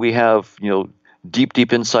saying that we have,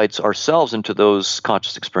 deep insights ourselves into those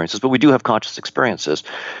conscious experiences, but we do have conscious experiences.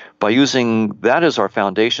 By using that as our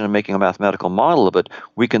foundation and making a mathematical model of it,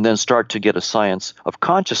 we can then start to get a science of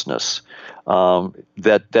consciousness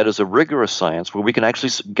that is a rigorous science where we can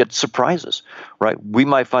actually get surprises, right? We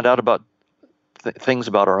might find out about things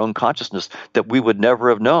about our own consciousness that we would never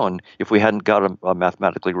have known if we hadn't got a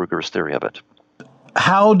mathematically rigorous theory of it.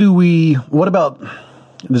 What about,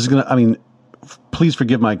 this is going to, please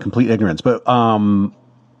forgive my complete ignorance, but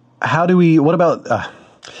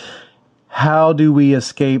how do we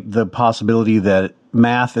escape the possibility that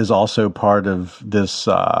math is also part of this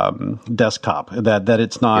desktop, that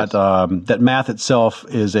it's not, that math itself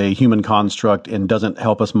is a human construct and doesn't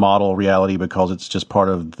help us model reality because it's just part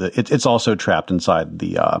of it's also trapped inside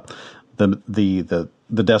the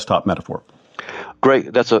desktop metaphor?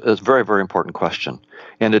 Great. That's a very, very important question.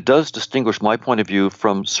 And it does distinguish my point of view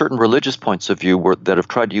from certain religious points of view that have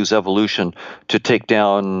tried to use evolution to take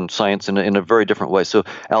down science in a very different way. So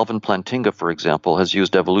Alvin Plantinga, for example, has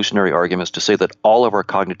used evolutionary arguments to say that all of our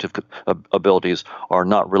cognitive abilities are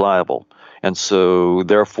not reliable. And so,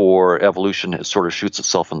 therefore, evolution sort of shoots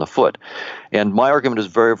itself in the foot. And my argument is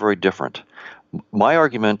very, very different. My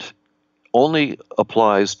argument only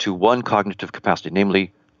applies to one cognitive capacity,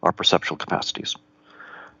 namely our perceptual capacities.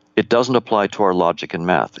 It doesn't apply to our logic and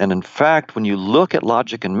math. And in fact, when you look at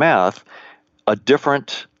logic and math, a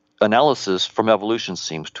different analysis from evolution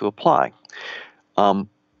seems to apply.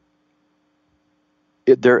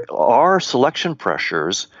 There are selection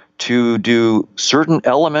pressures to do certain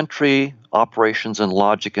elementary operations in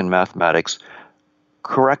logic and mathematics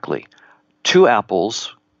correctly. 2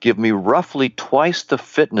 apples give me roughly twice the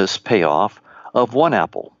fitness payoff of 1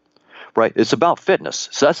 apple. Right? It's about fitness.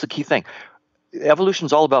 So that's the key thing. Evolution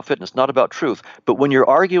is all about fitness, not about truth. But when you're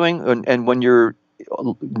arguing and when you're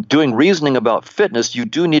doing reasoning about fitness, you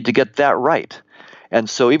do need to get that right. And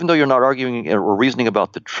so even though you're not arguing or reasoning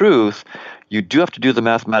about the truth, you do have to do the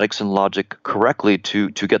mathematics and logic correctly to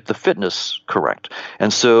get the fitness correct.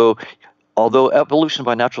 And so although evolution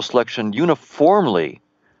by natural selection uniformly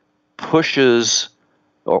pushes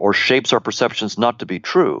or shapes our perceptions not to be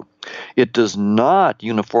true, it does not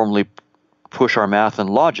uniformly push our math and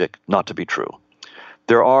logic not to be true.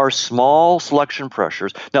 There are small selection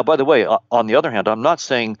pressures. Now, by the way, on the other hand, I'm not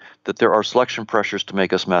saying that there are selection pressures to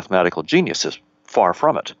make us mathematical geniuses. Far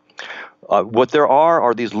from it. What there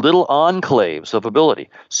are these little enclaves of ability.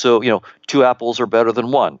 So, 2 apples are better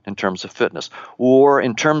than 1 in terms of fitness, or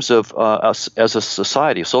in terms of us as a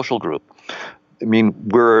society, a social group.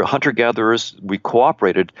 We're hunter-gatherers. We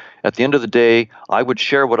cooperated. At the end of the day, I would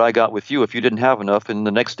share what I got with you if you didn't have enough, and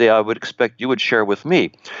the next day I would expect you would share with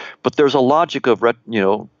me. But there's a logic of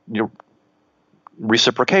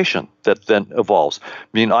reciprocation that then evolves.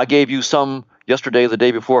 I gave you some yesterday, the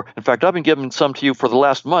day before. In fact, I've been giving some to you for the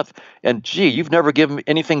last month, and gee, you've never given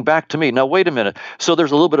anything back to me. Now, wait a minute. So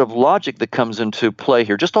there's a little bit of logic that comes into play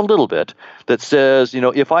here, just a little bit, that says,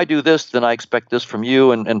 if I do this, then I expect this from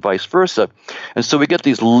you, and vice versa. And so we get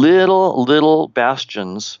these little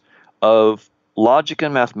bastions of logic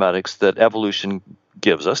and mathematics that evolution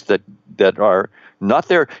gives us that are not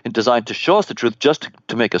there and designed to show us the truth, just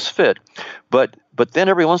to make us fit. But then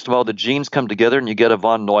every once in a while, the genes come together, and you get a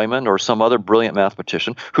von Neumann or some other brilliant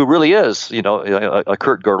mathematician who really is, a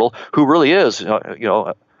Kurt Gödel, who really is,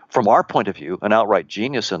 from our point of view, an outright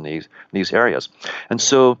genius in these areas. And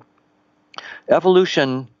so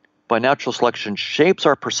evolution by natural selection shapes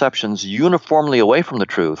our perceptions uniformly away from the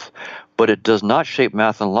truth, but it does not shape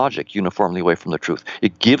math and logic uniformly away from the truth.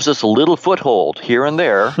 It gives us a little foothold here and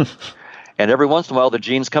there. And every once in a while, the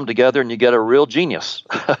genes come together, and you get a real genius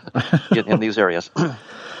in these areas.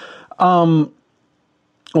 Well,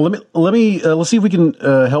 let's see if we can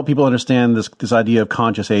help people understand this idea of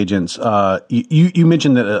conscious agents. You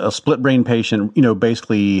mentioned that a split brain patient,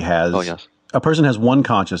 basically has a person has one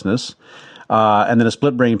consciousness, and then a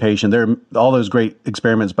split brain patient. There are all those great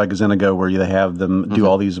experiments by Gazzaniga where they have them do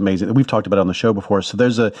all these amazing. We've talked about it on the show before. So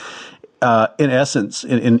there's in essence,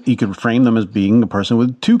 you could frame them as being a person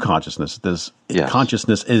with 2 consciousnesses.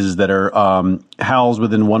 Consciousnesses that are housed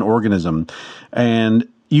within one organism, and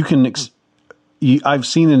you can. I've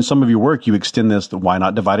seen in some of your work you extend this to why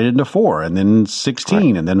not divide it into 4 and then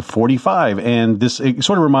 16 and then 45, and it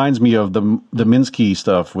sort of reminds me of the Minsky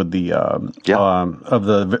stuff with the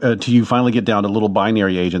till you finally get down to little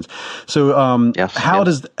binary agents. So how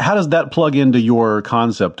does that plug into your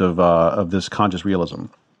concept of this conscious realism?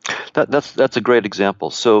 That's a great example.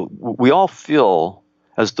 So we all feel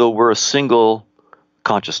as though we're a single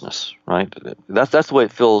consciousness, right? That's the way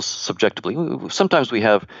it feels subjectively. Sometimes we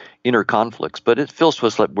have inner conflicts, but it feels to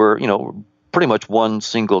us like we're, pretty much one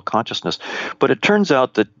single consciousness. But it turns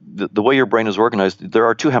out that the way your brain is organized, there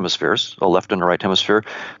are two hemispheres, a left and a right hemisphere,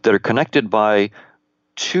 that are connected by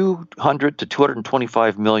 200 to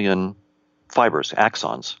 225 million fibers,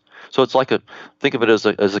 axons. So it's like think of it as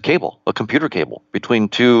a cable, a computer cable between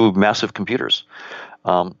two massive computers.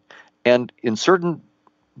 And in certain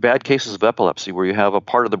bad cases of epilepsy where you have a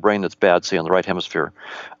part of the brain that's bad, say in the right hemisphere,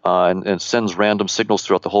 and sends random signals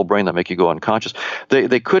throughout the whole brain that make you go unconscious,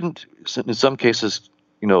 they couldn't, in some cases,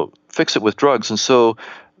 fix it with drugs. And so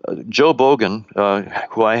Joe Bogan,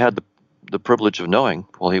 who I had the privilege of knowing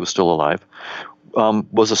while he was still alive,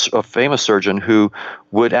 was a famous surgeon who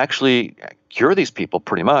would actually cure these people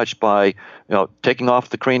pretty much by taking off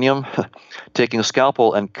the cranium, taking a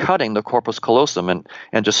scalpel and cutting the corpus callosum and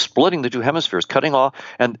just splitting the two hemispheres, cutting off.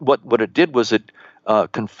 And what it did was it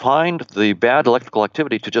confined the bad electrical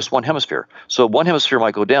activity to just one hemisphere. So one hemisphere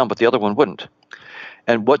might go down, but the other one wouldn't.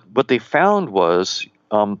 And what they found was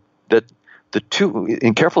that the two,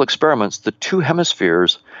 in careful experiments, the two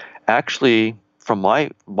hemispheres actually, from my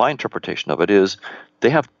interpretation of it, is they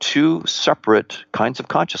have two separate kinds of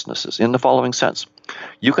consciousnesses in the following sense.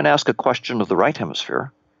 You can ask a question of the right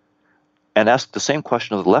hemisphere and ask the same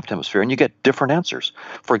question of the left hemisphere, and you get different answers.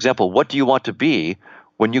 For example, what do you want to be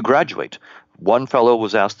when you graduate? One fellow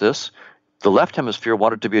was asked this. The left hemisphere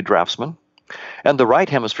wanted to be a draftsman, and the right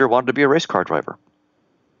hemisphere wanted to be a race car driver.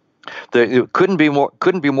 It couldn't be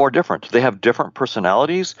more different. They have different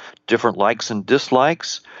personalities, different likes and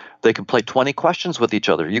dislikes. They can play 20 questions with each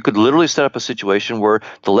other. You could literally set up a situation where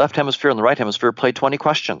the left hemisphere and the right hemisphere play 20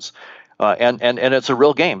 questions. And it's a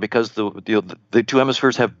real game because the two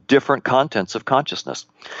hemispheres have different contents of consciousness.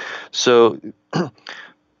 So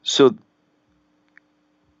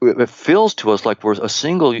it feels to us like we're a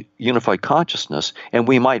single unified consciousness, and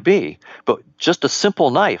we might be. But just a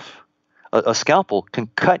simple knife, a scalpel, can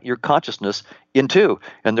cut your consciousness in two.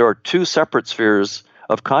 And there are two separate spheres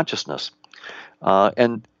of consciousness.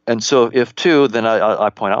 And so if two, then I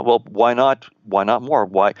point out, well, why not more?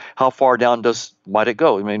 Why? How far down might it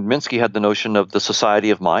go? I mean, Minsky had the notion of the society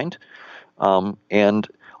of mind, and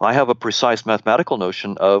I have a precise mathematical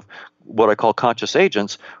notion of what I call conscious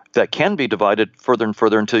agents that can be divided further and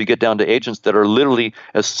further until you get down to agents that are literally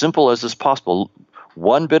as simple as is possible.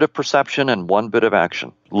 One bit of perception and one bit of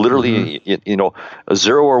action. Literally, a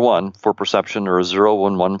 0 or 1 for perception, or a 0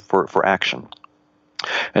 and 1 for action.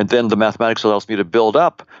 And then the mathematics allows me to build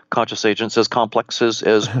up conscious agents as complex as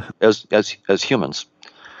humans.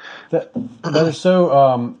 That is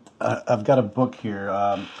so. I've got a book here.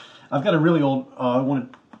 I've got a really old.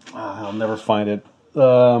 I'll never find it.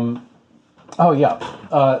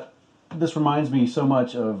 This reminds me so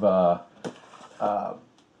much of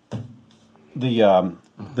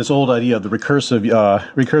this old idea of the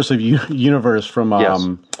recursive universe from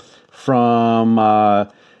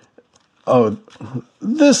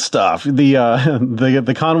this stuff,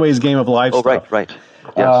 the Conway's Game of Life stuff. Right.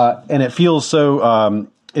 Yes. And it feels so.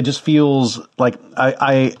 It just feels like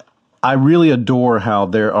I really adore how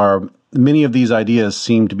there are many of these ideas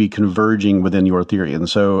seem to be converging within your theory, and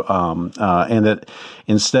so and that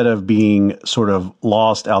instead of being sort of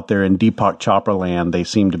lost out there in Deepak Chopra land, they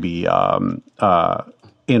seem to be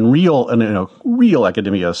in real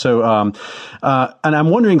academia. So, and I'm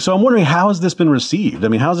wondering how has this been received? I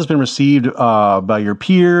mean, how has this been received by your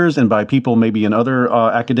peers and by people maybe in other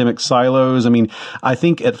academic silos? I mean, I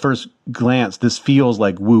think at first glance, this feels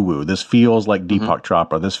like woo-woo. This feels like Deepak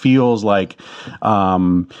Chopra. This feels like,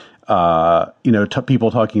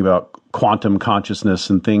 people talking about quantum consciousness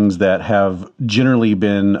and things that have generally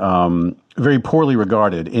been very poorly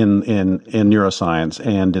regarded in neuroscience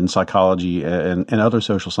and in psychology and other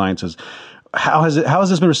social sciences. How has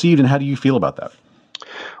this been received, and how do you feel about that?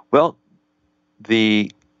 Well,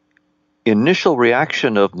 the initial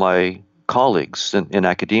reaction of my colleagues in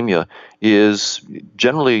academia is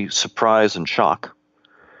generally surprise and shock.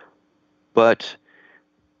 But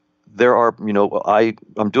there are,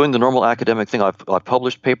 I'm doing the normal academic thing. I've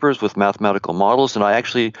published papers with mathematical models, and I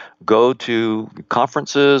actually go to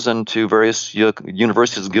conferences and to various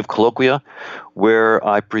universities and give colloquia where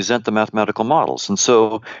I present the mathematical models. And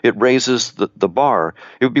so it raises the bar.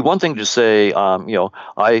 It would be one thing to say,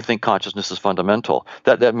 I think consciousness is fundamental.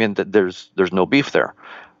 That means that there's no beef there.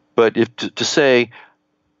 But if to say,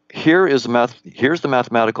 here's the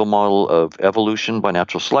mathematical model of evolution by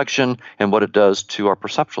natural selection and what it does to our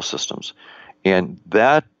perceptual systems. And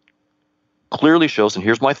that clearly shows, and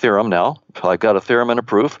here's my theorem now, I've got a theorem and a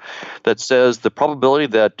proof that says the probability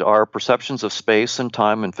that our perceptions of space and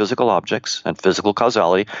time and physical objects and physical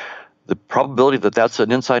causality, the probability that that's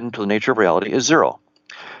an insight into the nature of reality is 0.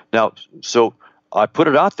 Now, so I put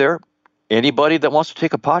it out there. Anybody that wants to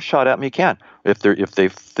take a pot shot at me can. If they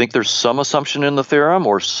think there's some assumption in the theorem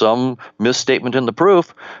or some misstatement in the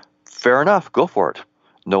proof, fair enough, go for it.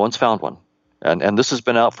 No one's found one. And this has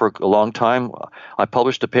been out for a long time. I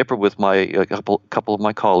published a paper with a couple of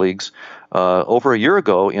my colleagues over a year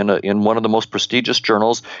ago in one of the most prestigious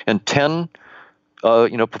journals, and 10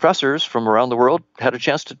 professors from around the world had a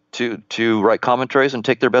chance to write commentaries and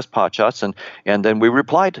take their best pot shots, and then we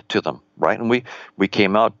replied to them, right? And we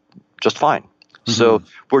came out just fine. Mm-hmm. So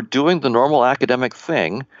we're doing the normal academic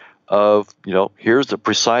thing of, here's the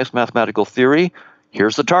precise mathematical theory.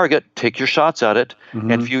 Here's the target. Take your shots at it,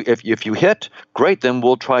 and if you hit, great. Then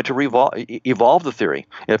we'll try to evolve the theory.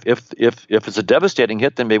 If it's a devastating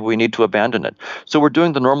hit, then maybe we need to abandon it. So we're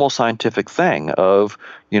doing the normal scientific thing of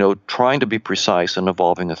trying to be precise and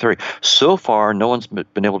evolving the theory. So far, no one's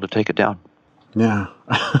been able to take it down. Yeah,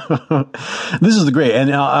 this is great,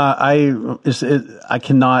 and I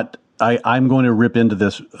cannot. I'm going to rip into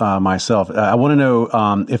this myself. I want to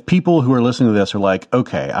know if people who are listening to this are like,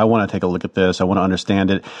 okay, I want to take a look at this. I want to understand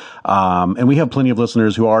it. And we have plenty of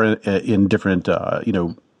listeners who are in different,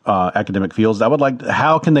 academic fields. I would like,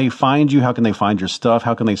 how can they find you? How can they find your stuff?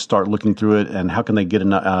 How can they start looking through it? And how can they get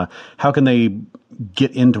into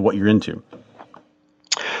what you're into?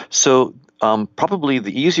 So probably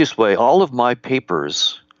the easiest way, all of my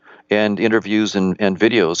papers and interviews and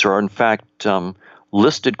videos are in fact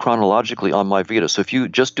listed chronologically on my Vita. So if you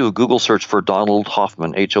just do a Google search for Donald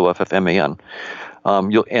Hoffman, Hoffman,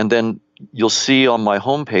 you'll see on my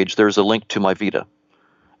homepage there's a link to my Vita.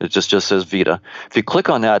 It just says Vita. If you click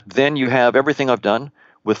on that, then you have everything I've done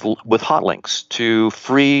with hot links to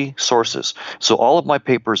free sources. So all of my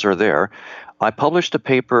papers are there. I published a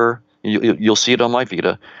paper, you'll see it on my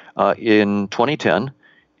Vita, in 2010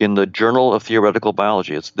 in the Journal of Theoretical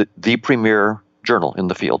Biology. It's the premier journal in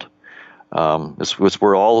the field. This was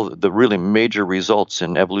where all the really major results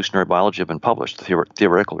in evolutionary biology have been published, the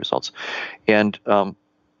theoretical results. And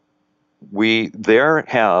we there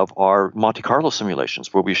have our Monte Carlo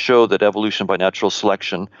simulations where we show that evolution by natural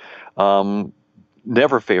selection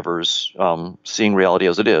never favors seeing reality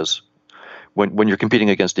as it is when you're competing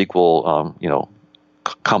against equal,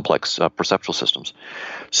 complex perceptual systems.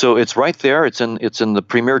 So it's right there. It's in the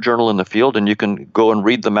premier journal in the field, and you can go and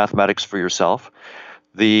read the mathematics for yourself.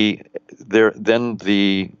 There's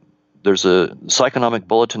a Psychonomic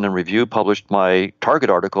Bulletin and Review published my target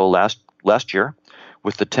article last year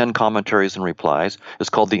with the 10 commentaries and replies. It's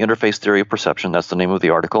called The Interface Theory of Perception. That's the name of the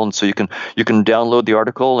article. And so you can download the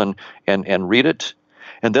article and read it.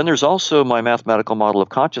 And then there's also my mathematical model of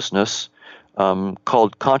consciousness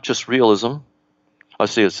called Conscious Realism.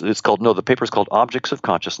 The paper's called Objects of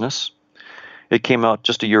Consciousness. It came out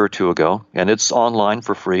just a year or two ago, and it's online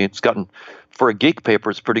for free. It's gotten, for a geek paper,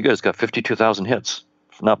 it's pretty good. It's got 52,000 hits.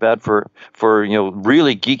 Not bad for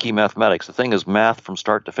really geeky mathematics. The thing is math from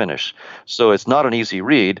start to finish. So it's not an easy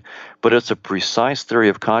read, but it's a precise theory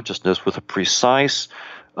of consciousness with a precise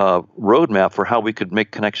roadmap for how we could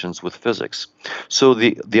make connections with physics. So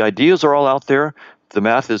the ideas are all out there. The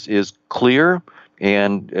math is clear,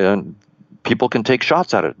 and people can take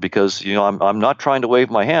shots at it because I'm not trying to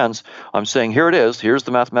wave my hands. I'm saying here it is. Here's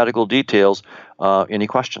the mathematical details. Any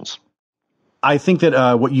questions? I think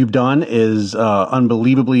that what you've done is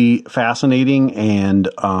unbelievably fascinating and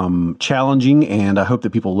challenging, and I hope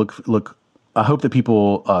that people look. I hope that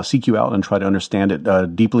people seek you out and try to understand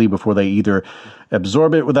it deeply before they either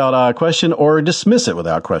absorb it without question or dismiss it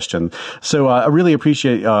without question. So I really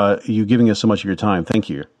appreciate you giving us so much of your time. Thank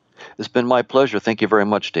you. It's been my pleasure. Thank you very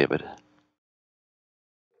much, David.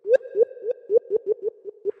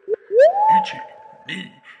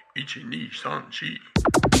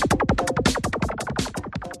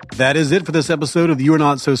 That is it for this episode of the You Are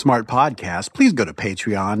Not So Smart podcast. Please go to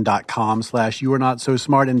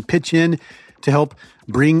patreon.com/youarenotsosmart and pitch in to help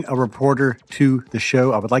bring a reporter to the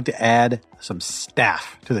show. I would like to add some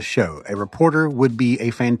staff to the show. A reporter would be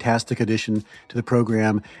a fantastic addition to the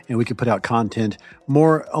program, and we could put out content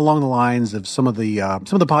more along the lines of some of the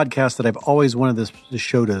podcasts that I've always wanted this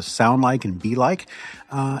show to sound like and be like.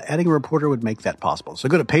 Adding a reporter would make that possible. So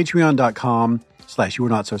go to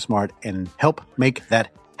patreon.com/youarenotsosmart and help make that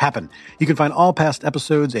happen. You can find all past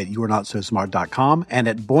episodes at youarenotsosmart.com and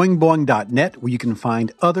at boingboing.net, where you can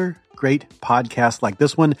find other great podcasts like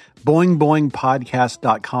this one.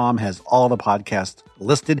 Boingboingpodcast.com has all the podcasts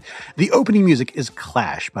listed. The opening music is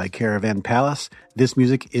Clash by Caravan Palace. This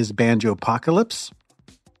music is Banjopocalypse.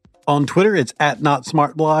 On Twitter, it's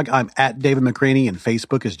 @NotSmartBlog. I'm @David McCraney, and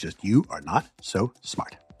Facebook is just You Are Not So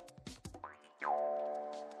Smart.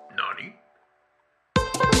 Nani?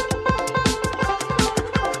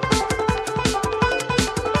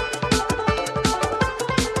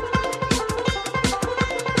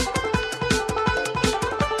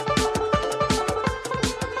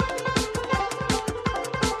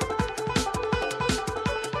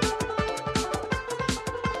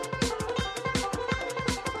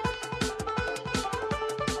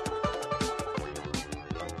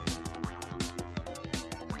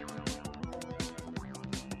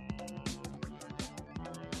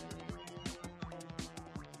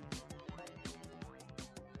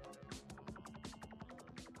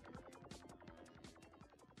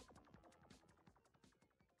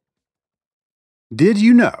 Did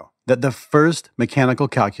you know that the first mechanical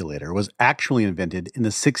calculator was actually invented in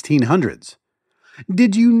the 1600s?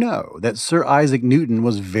 Did you know that Sir Isaac Newton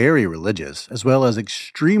was very religious, as well as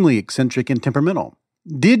extremely eccentric and temperamental?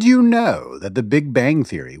 Did you know that the Big Bang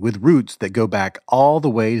Theory, with roots that go back all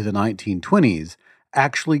the way to the 1920s,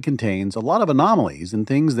 actually contains a lot of anomalies and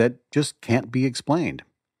things that just can't be explained?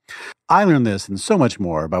 I learned this and so much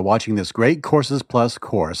more by watching this Great Courses Plus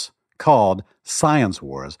course called Science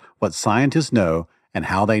Wars, What Scientists Know and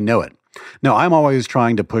How They Know It. Now, I'm always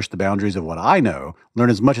trying to push the boundaries of what I know, learn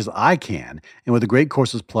as much as I can, and with the Great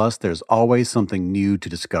Courses Plus, there's always something new to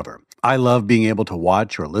discover. I love being able to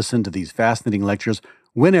watch or listen to these fascinating lectures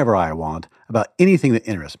whenever I want about anything that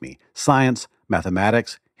interests me: science,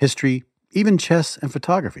 mathematics, history, even chess and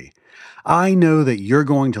photography. I know that you're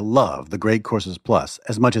going to love the Great Courses Plus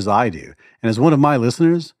as much as I do, and as one of my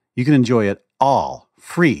listeners, you can enjoy it all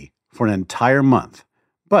free for an entire month.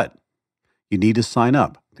 But you need to sign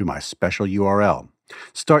up through my special URL.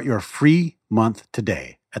 Start your free month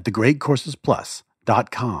today at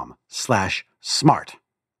thegreatcoursesplus.com/smart.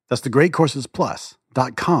 That's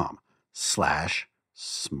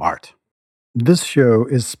thegreatcoursesplus.com/smart. This show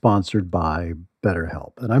is sponsored by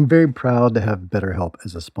BetterHelp, and I'm very proud to have BetterHelp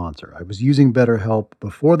as a sponsor. I was using BetterHelp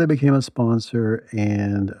before they became a sponsor,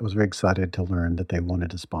 and I was very excited to learn that they wanted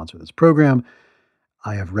to sponsor this program.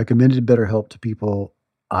 I have recommended BetterHelp to people.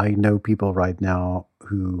 I know people right now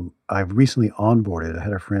who I've recently onboarded. I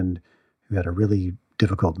had a friend who had a really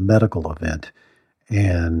difficult medical event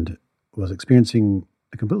and was experiencing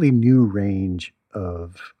a completely new range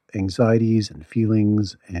of anxieties and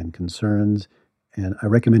feelings and concerns. And I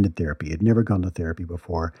recommended therapy. He'd never gone to therapy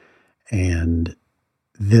before, and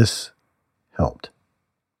this helped.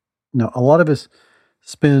 Now, a lot of us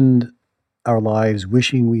spend our lives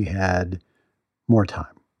wishing we had more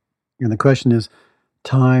time. And the question is,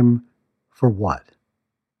 time for what?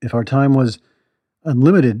 If our time was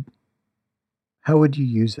unlimited, how would you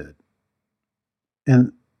use it?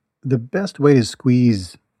 And the best way to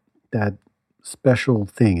squeeze that special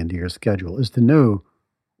thing into your schedule is to know,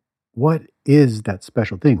 what is that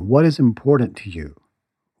special thing? What is important to you?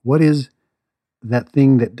 What is that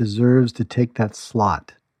thing that deserves to take that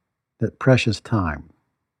slot, that precious time?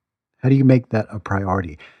 How do you make that a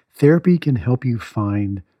priority? Therapy can help you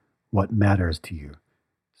find what matters to you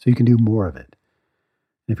so you can do more of it.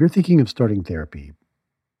 And if you're thinking of starting therapy,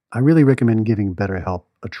 I really recommend giving BetterHelp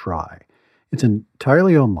a try. It's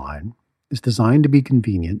entirely online. It's designed to be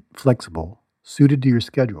convenient, flexible, suited to your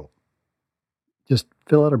schedule. Just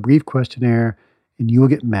fill out a brief questionnaire and you will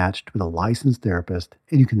get matched with a licensed therapist,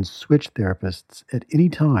 and you can switch therapists at any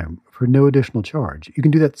time for no additional charge. You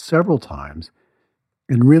can do that several times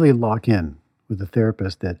and really lock in with a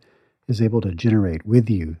therapist that is able to generate with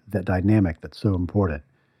you that dynamic that's so important.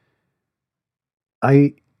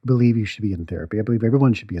 I believe you should be in therapy. I believe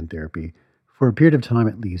everyone should be in therapy for a period of time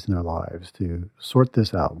at least in their lives to sort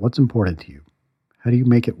this out. What's important to you? How do you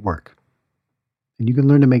make it work? And you can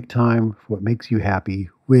learn to make time for what makes you happy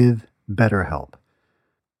with BetterHelp.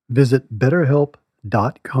 Visit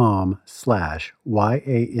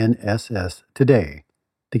betterhelp.com/YANSS today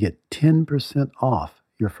to get 10% off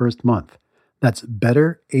your first month. That's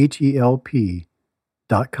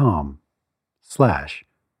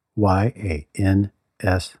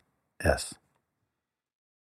betterhelp.com/YANSS.